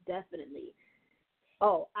idea, definitely.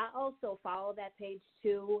 Oh, I also follow that page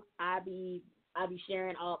too. I be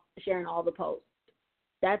sharing all the posts.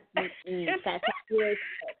 That's Phatabulous.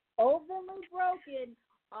 Overly Broken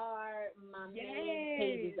are my main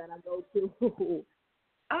pages that I go to.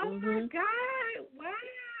 Oh my God! Wow!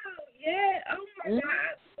 Yeah! Oh my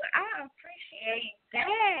God! I appreciate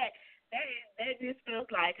that. That just feels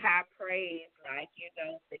like high praise. Like,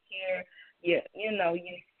 to hear you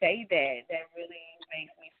say that really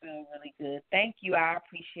makes me feel really good. Thank you. I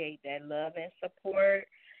appreciate that love and support,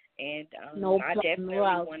 and I definitely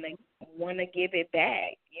want to give it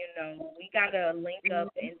back. We gotta link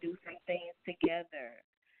up and do some things together.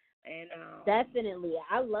 And definitely,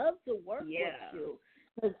 I love to work with you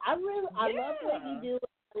because I love what you do.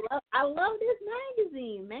 I love this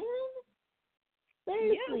magazine, man.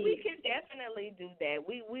 Seriously. Yeah, we can definitely do that.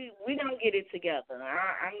 We gonna get it together.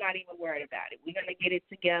 I'm not even worried about it. We're gonna get it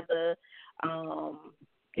together.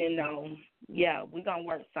 We're gonna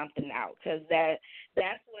work something out, because that's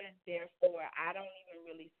what it's there for. I don't even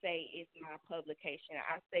really say it's my publication.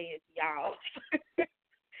 I say it's y'all.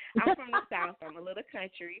 I'm from the South. I'm a little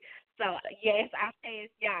country. So, yes, I say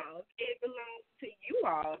it's y'all. It belongs to you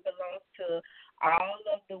all. It belongs to all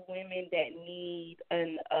of the women that need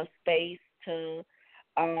a space to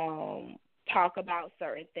talk about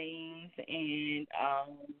certain things and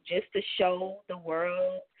just to show the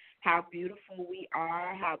world how beautiful we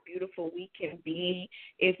are, how beautiful we can be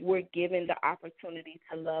if we're given the opportunity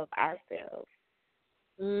to love ourselves.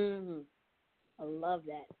 I love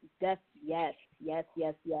that. That's yes.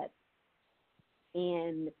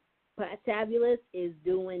 And Phatabulous is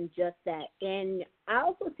doing just that. And I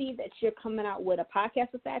also see that you're coming out with a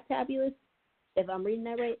podcast with Phatabulous, if I'm reading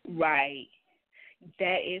that right. Right.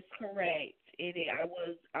 That is correct. It is. I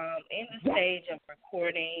was in the stage of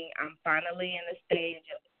recording. I'm finally in the stage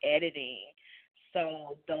of editing.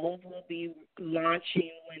 So those will be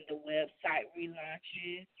launching when the website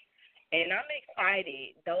relaunches. And I'm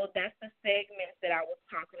excited. Though that's the segments that I was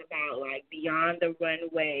talking about, like Beyond the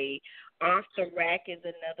Runway. Off the Rack is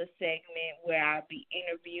another segment where I'll be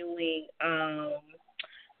interviewing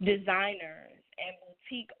designers and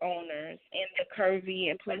boutique owners in the curvy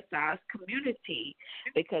and plus size community,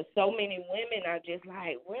 because so many women are just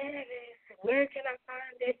like, where can I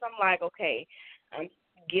find this? I'm like, okay, I'm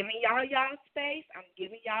giving y'all space. I'm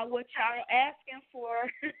giving y'all what y'all asking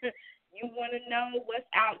for. You want to know what's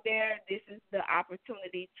out there. This is the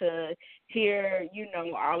opportunity to hear,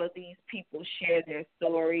 all of these people share their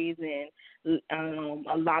stories, and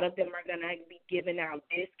a lot of them are going to be giving out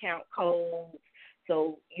discount codes.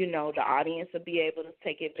 So, the audience will be able to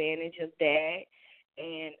take advantage of that.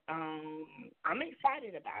 And I'm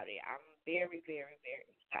excited about it. I'm very, very, very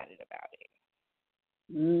excited about it.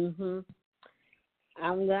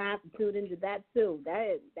 I'm gonna have to tune into that too.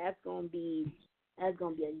 That's gonna be a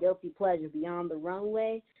guilty pleasure. Beyond the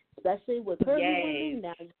Runway, especially with curvy women.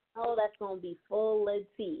 Now that's gonna be full of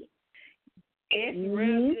tea. It's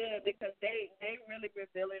real good because they really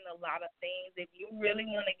revealing a lot of things. If you really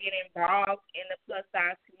want to get involved in the plus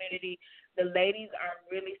size community, the ladies are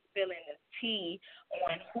really spilling the tea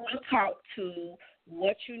on who to talk to,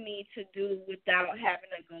 what you need to do without having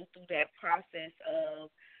to go through that process of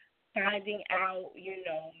finding out,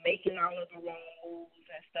 making all of the wrong moves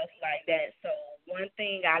and stuff like that. So one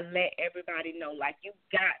thing I let everybody know, like, you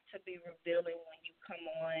got to be revealing when you come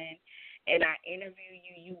on and I interview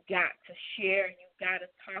you. You got to share. You got to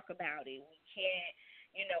talk about it. We can't,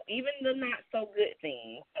 even the not so good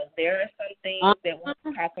things. So there are some things that we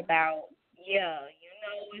talk about. Yeah, it's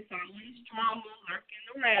always drama lurking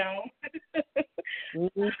around.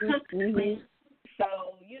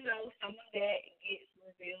 So, some of that gets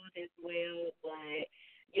revealed as well, but,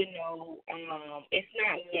 it's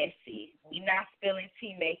not messy. We're not spilling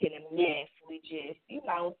tea, making a mess. We just, spilling a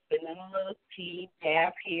little tea,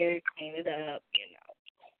 dab here, clean it up,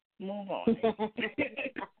 move on.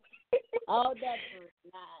 All that's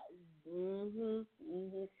nice.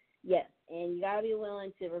 Yes, and you gotta be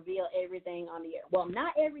willing to reveal everything on the air. Well,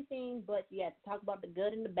 not everything, but you have to talk about the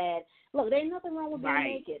good and the bad. Look, there ain't nothing wrong with being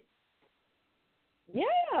naked.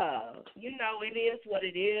 Yeah, it is what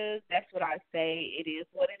it is. That's what I say. It is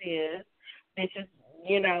what it is. This is,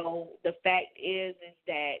 the fact is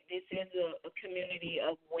that this is a community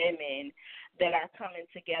of women that are coming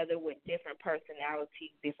together with different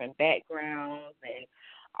personalities, different backgrounds, and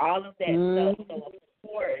all of that stuff. So, of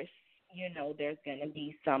course, there's going to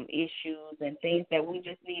be some issues and things that we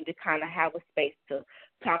just need to kind of have a space to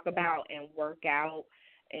talk about and work out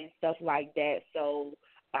and stuff like that. So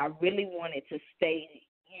I really wanted to stay,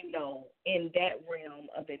 in that realm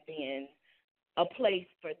of it being a place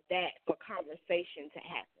for conversation to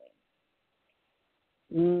happen.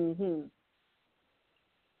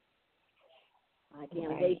 I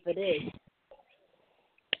can't wait for this.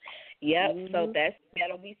 Yep, so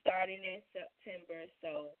that'll be starting in September.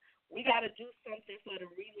 So we got to do something for the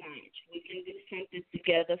relaunch. We can do something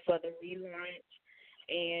together for the relaunch.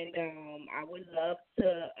 And I would love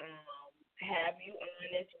to have you on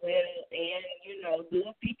as well and, do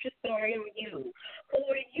a feature story on you. Who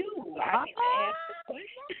are you? I need to ask the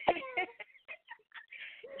question.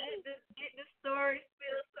 Get the story,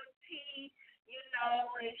 spill some tea,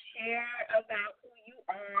 and share about who you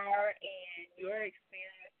are and your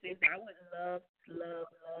experiences. I would love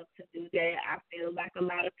to do that. I feel like a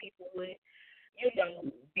lot of people would,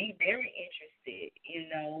 be very interested,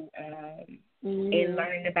 in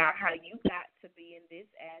learning about how you got to be in this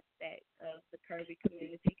aspect of the curvy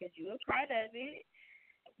community because you're a part of it,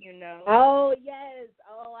 Oh, yes.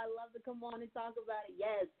 Oh, I love to come on and talk about it.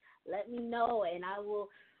 Yes. Let me know, and I will.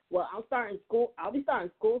 Well, I'm starting school. I'll be starting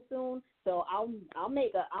school soon, so I'll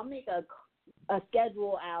make a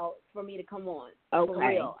schedule out for me to come on. Okay. For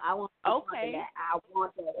real. I want that. I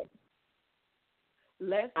want that.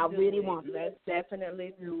 Let's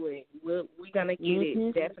definitely do it. We're gonna get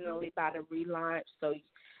it definitely by the relaunch. So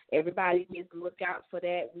everybody just look out for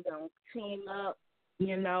that. We're gonna team up,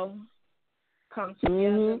 come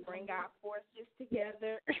together, bring our forces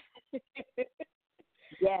together.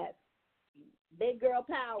 Yes. Big girl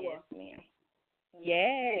power. Yes, ma'am.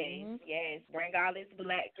 Yes, yes. Bring all this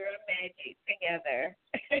black girl magic together.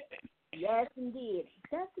 Yes, indeed.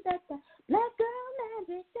 Black girl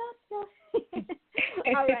magic.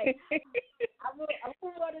 All right. I'm going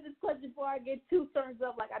to go to this question before I get too turned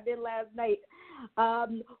up like I did last night.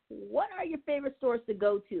 What are your favorite stores to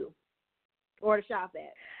go to or to shop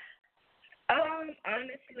at?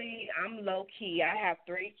 Honestly, I'm low key. I have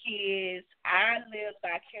 3 kids. I live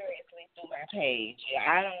vicariously through my page.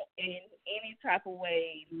 I don't, in any type of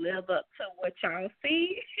way, live up to what y'all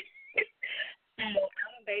see. So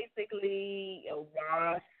I'm basically a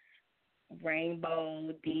Ross,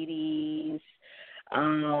 Rainbow, Didi's,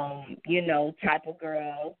 type of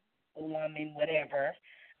girl, woman, whatever.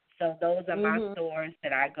 So those are my stores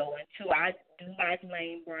that I go into. I do like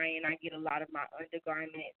Lane Bryant. I get a lot of my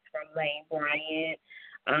undergarments from Lane Bryant.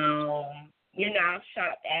 I've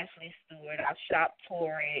shopped Ashley Stewart. I've shopped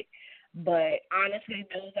Torrid. But honestly,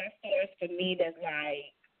 those are stores for me that's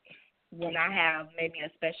like when I have maybe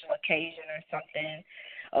a special occasion or something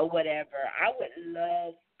or whatever. I would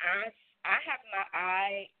love, I have my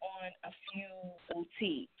eye on a few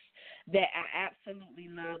boutiques that I absolutely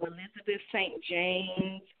love. Elizabeth St.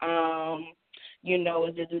 James,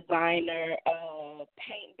 is a designer.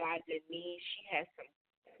 Paint by Denise. She has some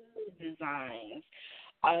cool designs.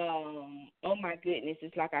 Oh my goodness,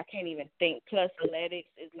 it's like I can't even think. Plus Athletics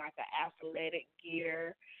is like an athletic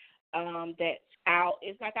gear that's out.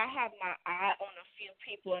 It's like I have my eye on a few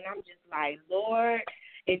people, and I'm just like, Lord,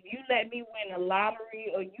 if you let me win a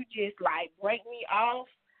lottery or you just like break me off,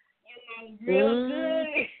 real good.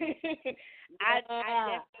 I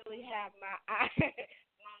definitely have my eye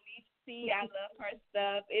on EC. I love her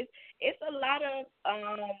stuff. It's a lot of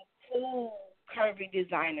cool curvy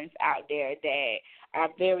designers out there that are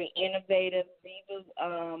very innovative. Diva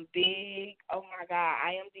Big, oh my God,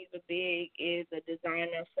 I Am Diva Big is a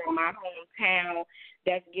designer from my hometown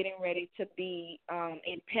that's getting ready to be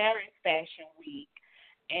in Paris Fashion Week.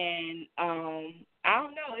 And I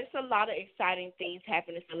don't know, it's a lot of exciting things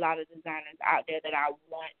happening. There's a lot of designers out there that I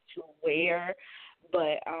want to wear,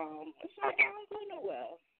 but it's like I don't go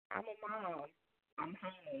nowhere. I'm a mom. I'm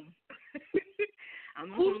home.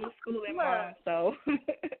 I'm a homeschooling mom, so.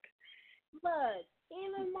 Look,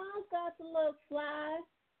 even mom's got to look fly.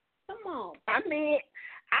 Come on. I mean,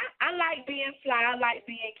 I like being fly. I like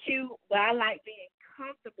being cute, but I like being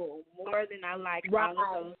comfortable more than I like all of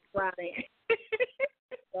those things.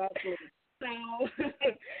 Exactly. So,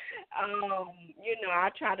 I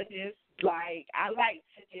try to just I like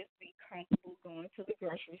to just be comfortable going to the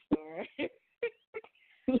grocery store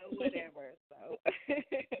or whatever. So,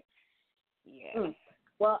 yeah.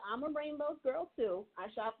 Well, I'm a Rainbow girl too. I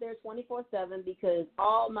shop there 24/7 because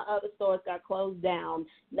all my other stores got closed down.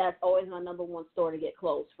 That's always my number one store to get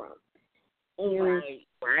clothes from. And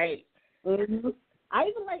Right. Mm-hmm. I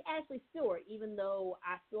even like Ashley Stewart, even though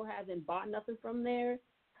I still haven't bought nothing from there.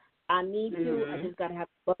 I need to. I just got to have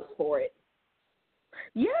the bucks for it.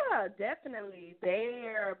 Yeah, definitely.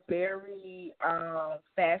 They're very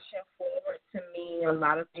fashion forward to me. A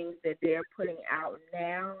lot of things that they're putting out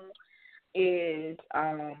now is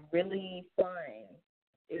really fun.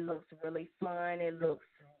 It looks really fun. It looks,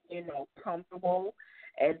 comfortable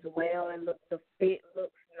as well. The fit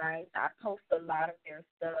looks nice. I post a lot of their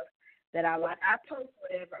stuff that I like. I post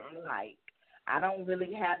whatever I like. I don't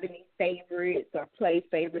really have any favorites or play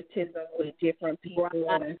favoritism with different people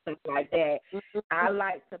and stuff like that. I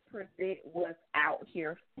like to present what's out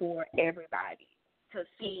here for everybody to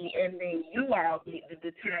see, and then you all get to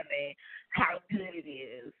determine how good it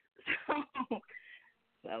is.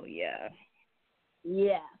 So yeah.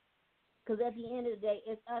 Yeah. Because at the end of the day,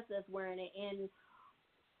 it's us that's wearing it, and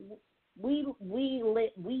we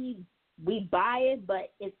buy it,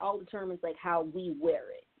 but it all determines how we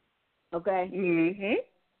wear it. Okay.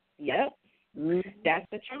 Yep. Mm-hmm. That's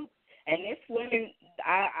the truth. And it's women.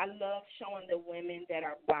 I love showing the women that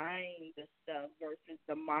are buying the stuff versus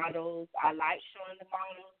the models. I like showing the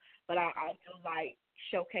models, but I also like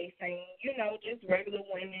showcasing, just regular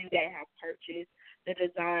women that have purchased the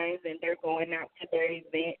designs and they're going out to their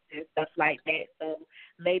events and stuff like that. So,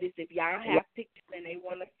 ladies, if y'all have pictures and they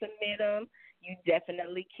want to submit them, you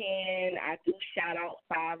definitely can. I do shout out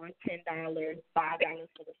 $5 or $10, $5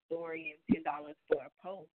 for the story and $10 for a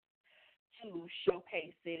post to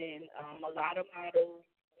showcase it. And a lot of models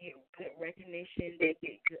get good recognition. They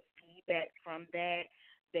get good feedback from that.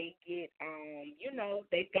 They get,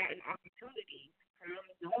 they've gotten opportunities from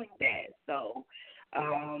doing that. So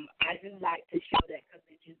I just like to show that because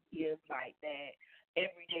it just gives that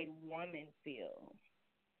everyday woman feel.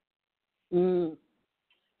 Mm.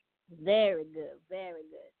 Very good, very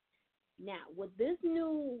good. Now, with this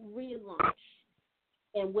new relaunch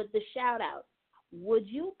and with the shout out, would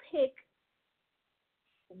you pick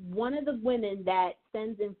one of the women that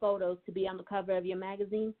sends in photos to be on the cover of your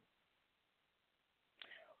magazine?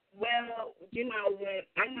 Well, when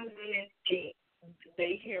I know women think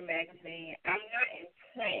they hear magazine, I'm not in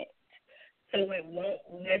print, so it won't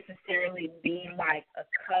necessarily be like a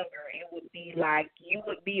cover. It would be like you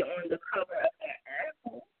would be on the cover of that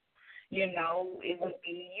article. It would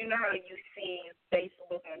be, how you see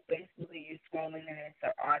Facebook on Facebook, you're scrolling and it's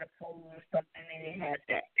an article or something and it has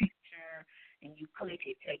that picture and you click,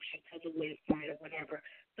 it takes you to the website or whatever.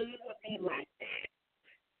 So it would be like that.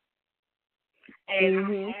 And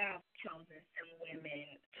Mm-hmm. I have chosen some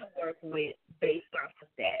women to work with based off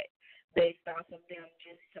of that, based off of them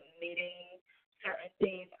just submitting certain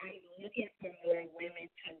things. I'm looking for more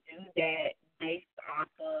women to do that based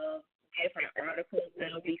off of different articles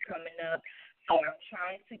that will be coming up. So I'm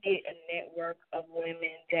trying to get a network of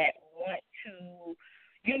women that want to,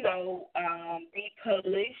 be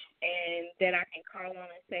published and that I can call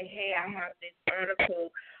on and say, hey, I have this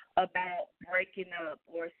article about breaking up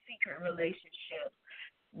or secret relationships.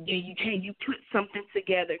 Can you put something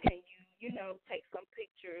together? Can you, take some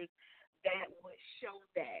pictures that would show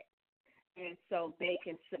that? And so they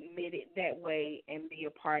can submit it that way and be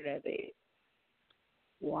a part of it.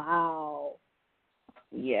 Wow.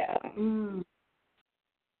 Yeah. Mm.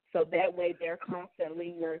 So that way they're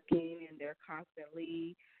constantly working and they're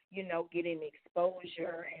constantly, getting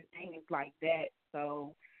exposure and things like that.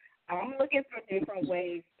 So I'm looking for different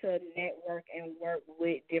ways to network and work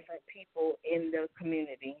with different people in the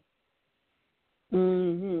community.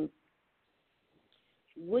 Mm-hmm.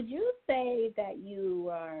 Would you say that you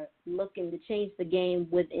are looking to change the game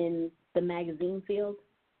within the magazine field?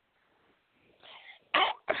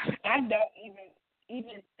 I don't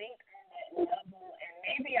even think on that level, and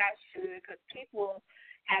maybe I should, because people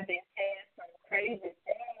have been saying some crazy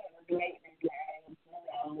things lately.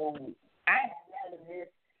 I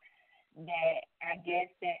noticed that I guess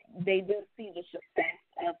that they do see the success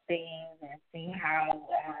of things and see how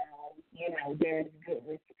there's good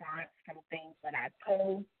response from things that I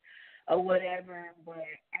post or whatever. But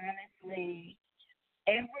honestly,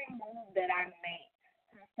 every move that I make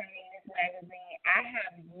concerning this magazine, I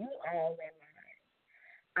have you all in mind.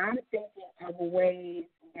 I'm thinking of ways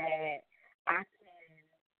that I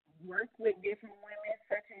can work with different women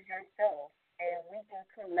such as yourself, and we can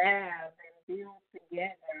collab and build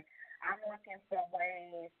together. I'm looking for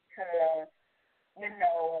ways to,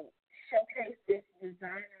 showcase this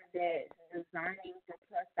designer that's designing for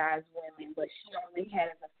plus size women, but she only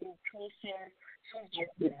has a few pieces. She's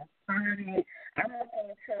just getting started. I'm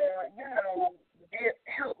looking to,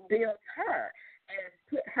 help build her and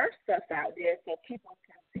put her stuff out there so people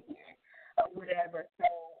can see it or whatever.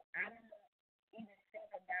 So I don't even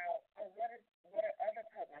think about what are other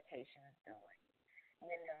publications doing?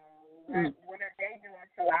 What are they doing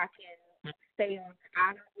so I can stay on?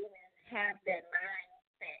 I don't even have that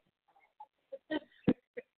mindset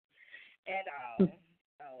at all.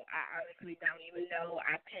 So I honestly don't even know.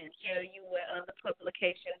 I can't tell you what other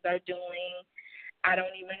publications are doing. I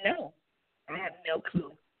don't even know. I have no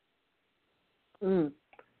clue. Mm.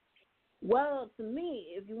 Well, to me,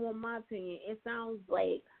 if you want my opinion, it sounds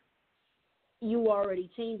like you already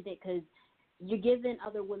changed it because you're giving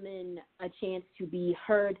other women a chance to be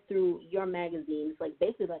heard through your magazine. It's like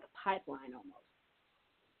basically like a pipeline almost.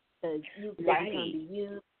 Because they can come to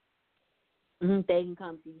you. Mm-hmm. They can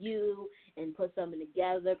come to you and put something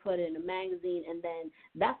together, put it in a magazine, and then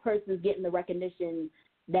that person's getting the recognition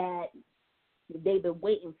that they've been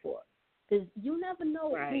waiting for. Because you never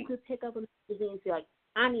know who could pick up a magazine and say, like,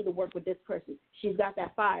 I need to work with this person. She's got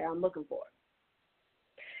that fire I'm looking for.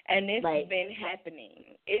 And it's been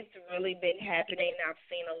happening. It's really been happening. I've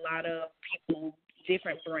seen a lot of people,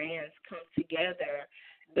 different brands come together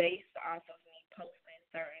based off of me posting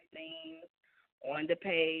certain things on the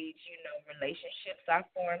page. Relationships are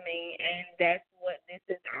forming, and that's what this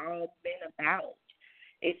has all been about.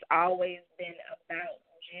 It's always been about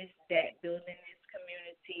just that, building this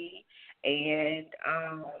community and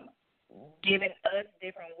giving us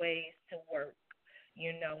different ways to work.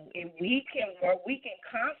 If we can work, we can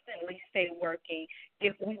constantly stay working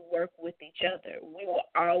if we work with each other. We will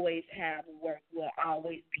always have work. We'll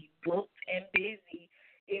always be booked and busy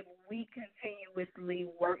if we continuously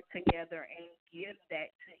work together and give that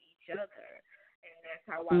to each other. And that's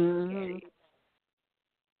how I look at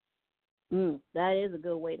it. That is a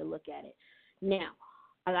good way to look at it. Now,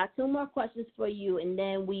 I got two more questions for you, and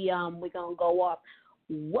then we're gonna go off.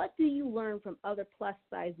 What do you learn from other plus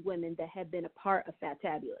size women that have been a part of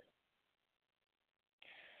Phatabulous?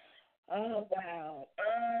 Oh wow.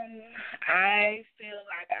 I feel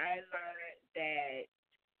like I learned that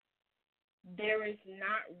there is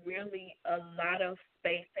not really a lot of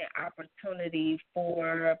space and opportunity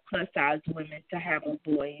for plus size women to have a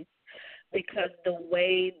voice, because the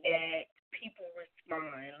way that people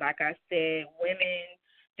respond, like I said, women,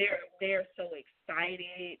 they're so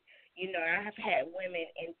excited. You know, I have had women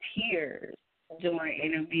in tears during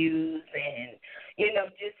interviews, and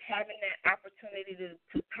just having that opportunity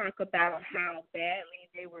to talk about how badly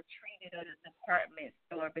they were treated at a department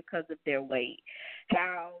store because of their weight,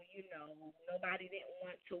 how nobody didn't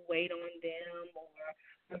want to wait on them, or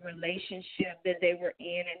the relationship that they were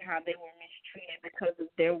in and how they were mistreated because of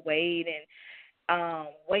their weight, and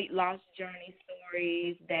weight loss journey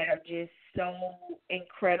stories that are just so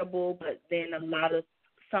incredible, but then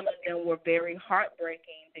some of them were very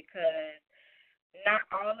heartbreaking, because not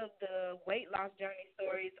all of the weight loss journey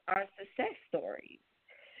stories are success stories.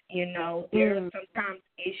 There are sometimes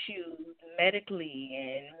issues medically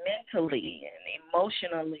and mentally and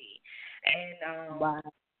emotionally, and Wow.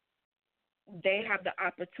 they have the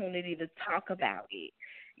opportunity to talk about it,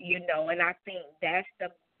 and I think that's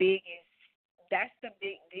the big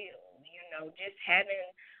deal, just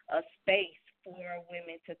having a space for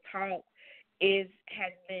women to talk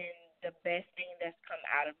has been the best thing that's come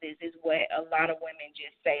out of this. Is what a lot of women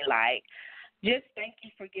just say, like, just thank you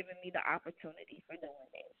for giving me the opportunity for doing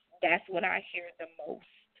this. That's what I hear the most.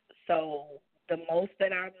 So the most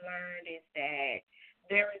that I've learned is that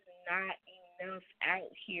there is not enough out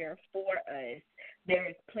here for us. There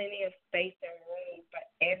is plenty of space and room for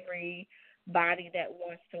everybody that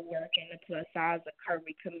wants to work in the plus size or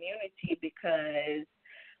curvy community, because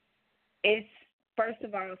it's, first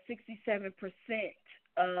of all, 67%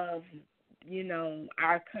 of,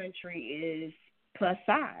 our country is plus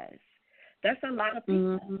size. That's a lot of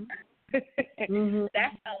people. Mm-hmm.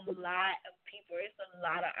 That's a lot of people. It's a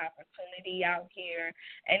lot of opportunity out here,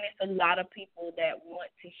 and it's a lot of people that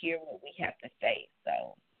want to hear what we have to say.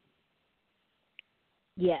 So,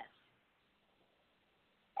 Yes.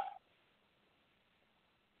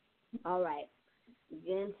 All right.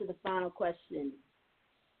 Get into the final question.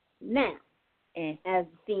 Now, as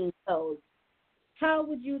the theme goes, how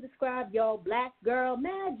would you describe your black girl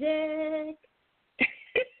magic?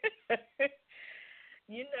 My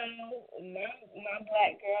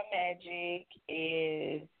black girl magic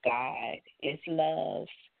is God. It's love.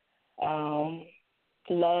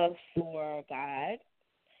 Love for God,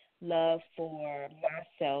 love for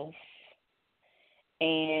myself,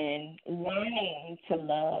 and learning to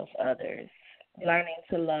love others, learning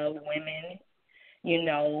to love women,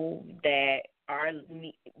 that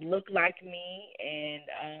look like me and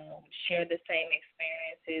share the same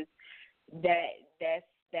experiences.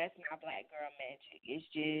 That's my black girl magic. It's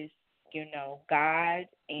just, God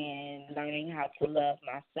and learning how to love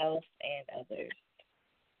myself and others.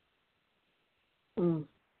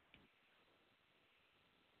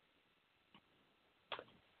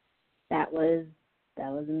 That was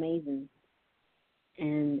amazing.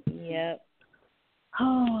 And yep.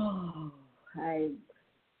 Oh,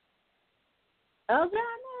 I'm trying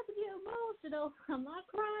not to get emotional. I'm not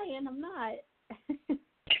crying. I'm not.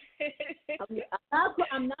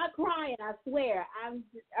 I'm not crying. I swear. I'm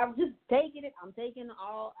just taking it. I'm taking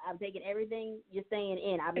everything you're saying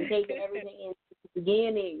in. I've been taking everything in since the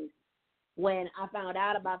beginning when I found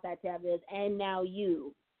out about that tablet, and now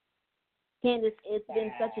you, Candace. It's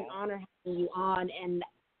been such an honor having you on, and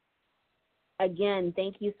again,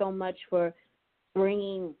 thank you so much for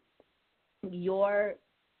bringing your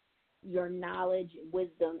knowledge,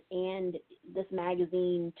 wisdom, and this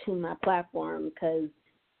magazine to my platform, because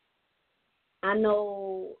I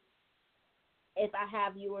know if I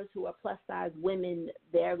have viewers who are plus size women,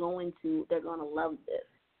 they're going to love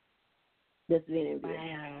this interview.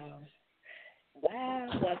 Wow.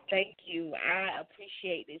 Well, thank you. I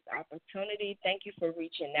appreciate this opportunity. Thank you for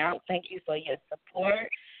reaching out. Thank you for your support.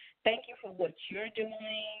 Thank you for what you're doing.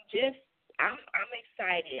 I'm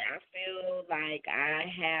excited. I feel like I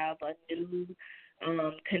have a new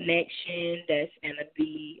connection that's going to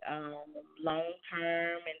be long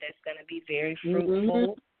term, and that's going to be very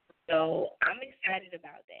fruitful. So I'm excited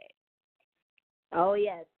about that. Oh,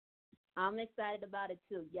 yes. I'm excited about it,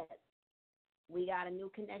 too. Yes. We got a new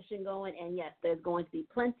connection going, and, yes, there's going to be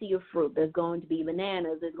plenty of fruit. There's going to be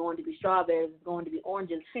bananas. There's going to be strawberries. There's going to be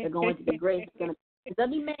oranges. There's going to be grapes. There's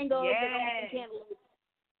going to be mangoes. Yes. There's going to be cantaloupes.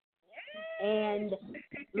 And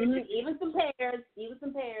even some pears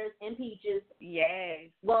and peaches. Yes.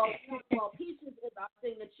 Well, peaches is our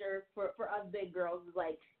signature for us big girls. Is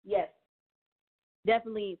like, yes,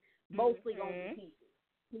 definitely, mostly going to be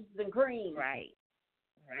peaches and cream. Right.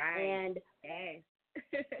 And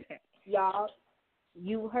yes. y'all,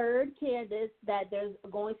 you heard Candace that there's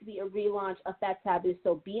going to be a relaunch of Phatabulous,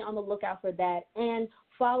 so be on the lookout for that. And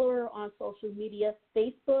follow her on social media,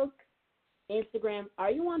 Facebook, Instagram. Are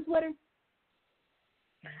you on Twitter?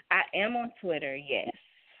 I am on Twitter, yes.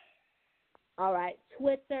 All right,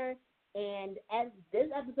 Twitter. And as this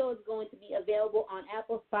episode is going to be available on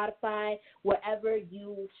Apple, Spotify, wherever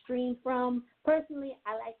you stream from. Personally,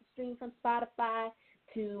 I like to stream from Spotify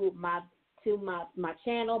to my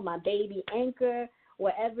channel, my baby Anchor,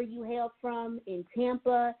 wherever you hail from in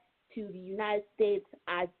Tampa to the United States.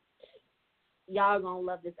 Y'all gonna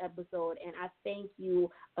love this episode, and I thank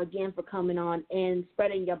you again for coming on and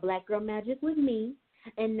spreading your Black girl magic with me,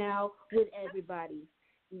 and now with everybody.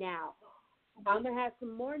 Now, I'm going to have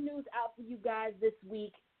some more news out for you guys this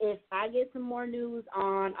week. If I get some more news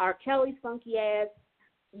on R. Kelly's funky ass,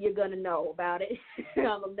 you're going to know about it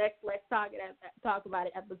on the next Let's Talk About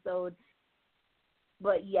It episode.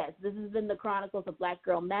 But, yes, this has been the Chronicles of Black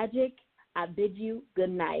Girl Magic. I bid you good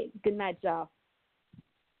night. Good night, y'all.